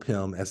would help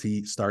him as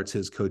he starts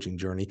his coaching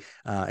journey.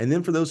 And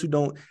then for those who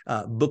don't,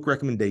 book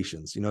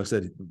recommendations. I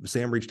said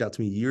Sam reached out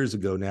to me years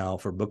ago now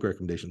for book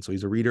recommendations. So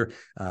he's a reader.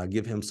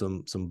 Give him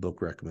some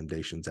book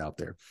recommendations out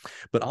there.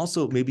 But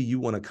also maybe you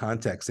want to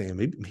contact Sam.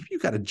 Maybe you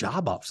got a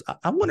job offer.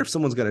 I wonder if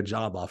someone's got a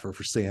job offer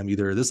for Sam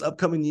either this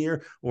upcoming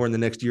year or in the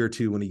next year or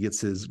two when he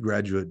gets his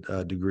graduate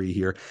degree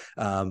here.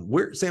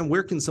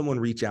 Where can someone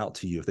reach out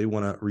to you if they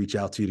want to reach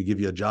out to you to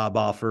give you a job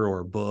offer or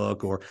a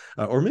book or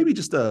maybe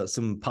just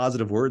some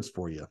positive words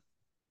for you?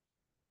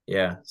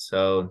 Yeah.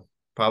 So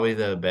probably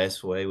the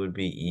best way would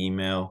be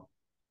email.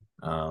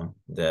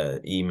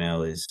 The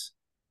email is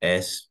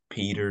S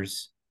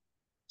Peters.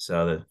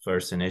 So the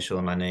first initial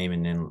of my name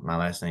and then my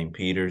last name,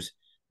 Peters,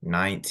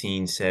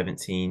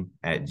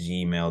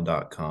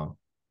 1917@gmail.com.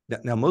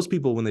 Now, most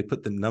people, when they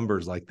put the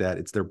numbers like that,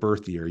 it's their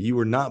birth year. You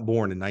were not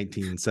born in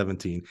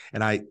 1917.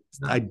 And I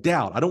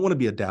doubt, I don't want to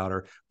be a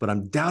doubter, but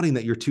I'm doubting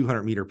that your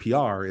 200-meter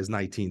PR is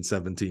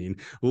 1917.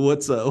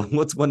 What's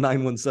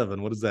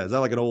 1917? What is that? Is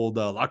that like an old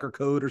locker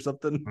code or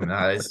something? No,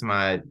 that's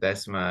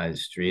my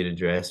street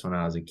address when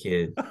I was a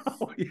kid.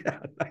 Oh, yeah.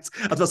 Nice.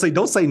 I was about to say,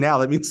 don't say now.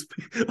 That means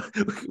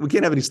we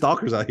can't have any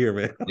stalkers out here,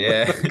 man.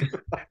 Yeah.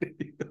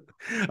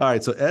 All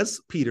right. So S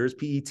Peters,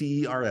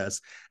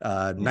 Peters,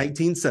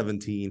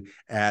 1917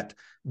 at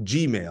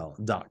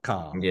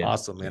gmail.com. Yeah.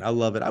 Awesome, man. I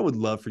love it. I would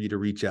love for you to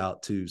reach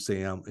out to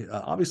Sam.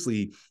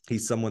 Obviously,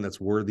 he's someone that's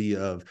worthy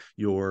of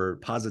your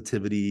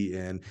positivity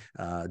and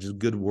just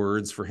good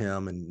words for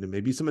him, and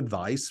maybe some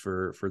advice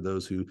for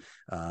those who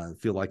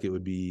feel like it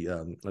would be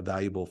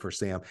valuable for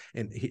Sam.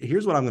 And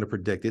here's what I'm going to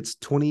predict. It's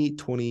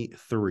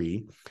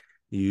 2023.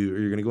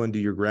 You're going to go and do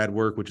your grad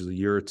work, which is a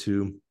year or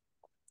two,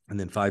 and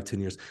then 5-10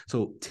 years.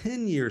 So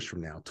 10 years from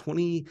now,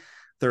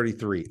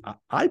 2033,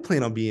 I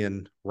plan on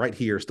being right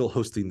here, still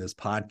hosting this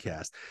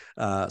podcast.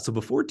 So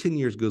before 10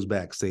 years goes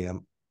back,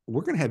 Sam,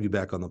 we're going to have you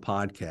back on the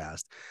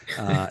podcast.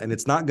 And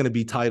it's not going to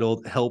be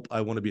titled "Help, I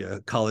want to be a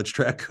college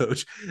track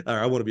coach," or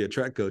 "I want to be a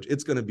track coach."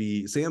 It's going to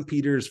be Sam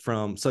Peters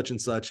from such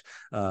and such,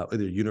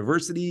 either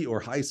university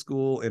or high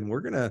school. And we're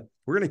going to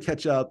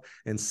catch up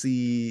and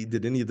see,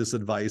 did any of this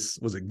advice,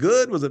 was it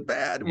good? Was it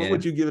bad? Yeah. What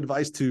would you give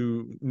advice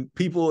to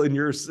people in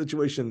your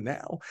situation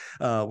now?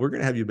 We're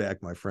going to have you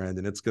back, my friend.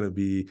 And it's going to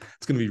be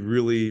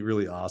really,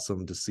 really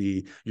awesome to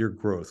see your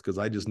growth, because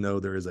I just know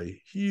there is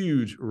a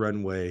huge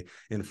runway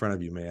in front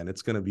of you, man.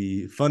 It's going to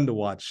be fun to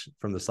watch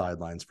from the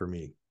sidelines for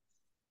me.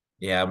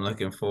 Yeah, I'm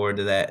looking forward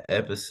to that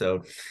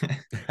episode. You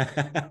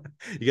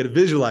got to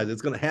visualize it.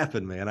 It's going to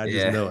happen, man. I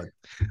just know it.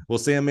 Well,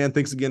 Sam, man,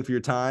 thanks again for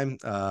your time.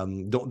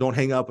 Don't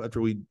hang up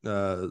after we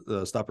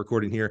stop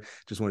recording here.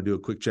 Just want to do a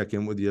quick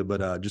check-in with you,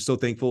 but just so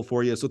thankful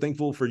for you. So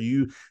thankful for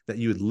you that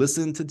you would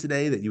listen to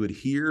today, that you would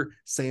hear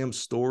Sam's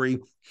story,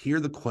 hear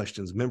the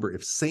questions. Remember,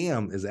 if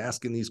Sam is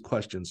asking these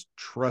questions,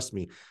 trust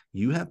me,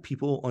 you have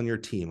people on your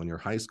team, on your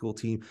high school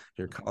team,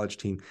 your college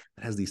team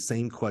that has these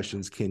same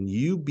questions. Can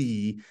you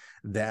be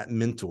that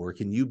mentor?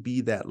 Can you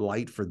be that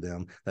light for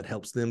them that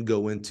helps them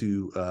go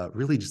into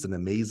really just an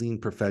amazing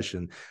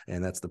profession?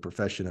 And that's the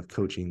profession of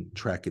coaching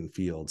track and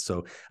field.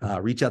 So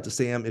reach out to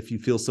Sam if you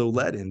feel so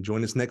led, and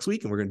join us next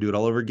week. And we're going to do it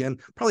all over again.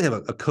 Probably have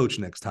a coach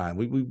next time.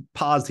 We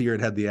paused here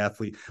and had the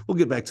athlete. We'll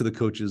get back to the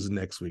coaches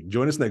next week.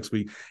 Join us next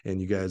week,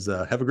 and you guys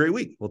have a great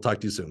week. We'll talk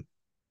to you soon.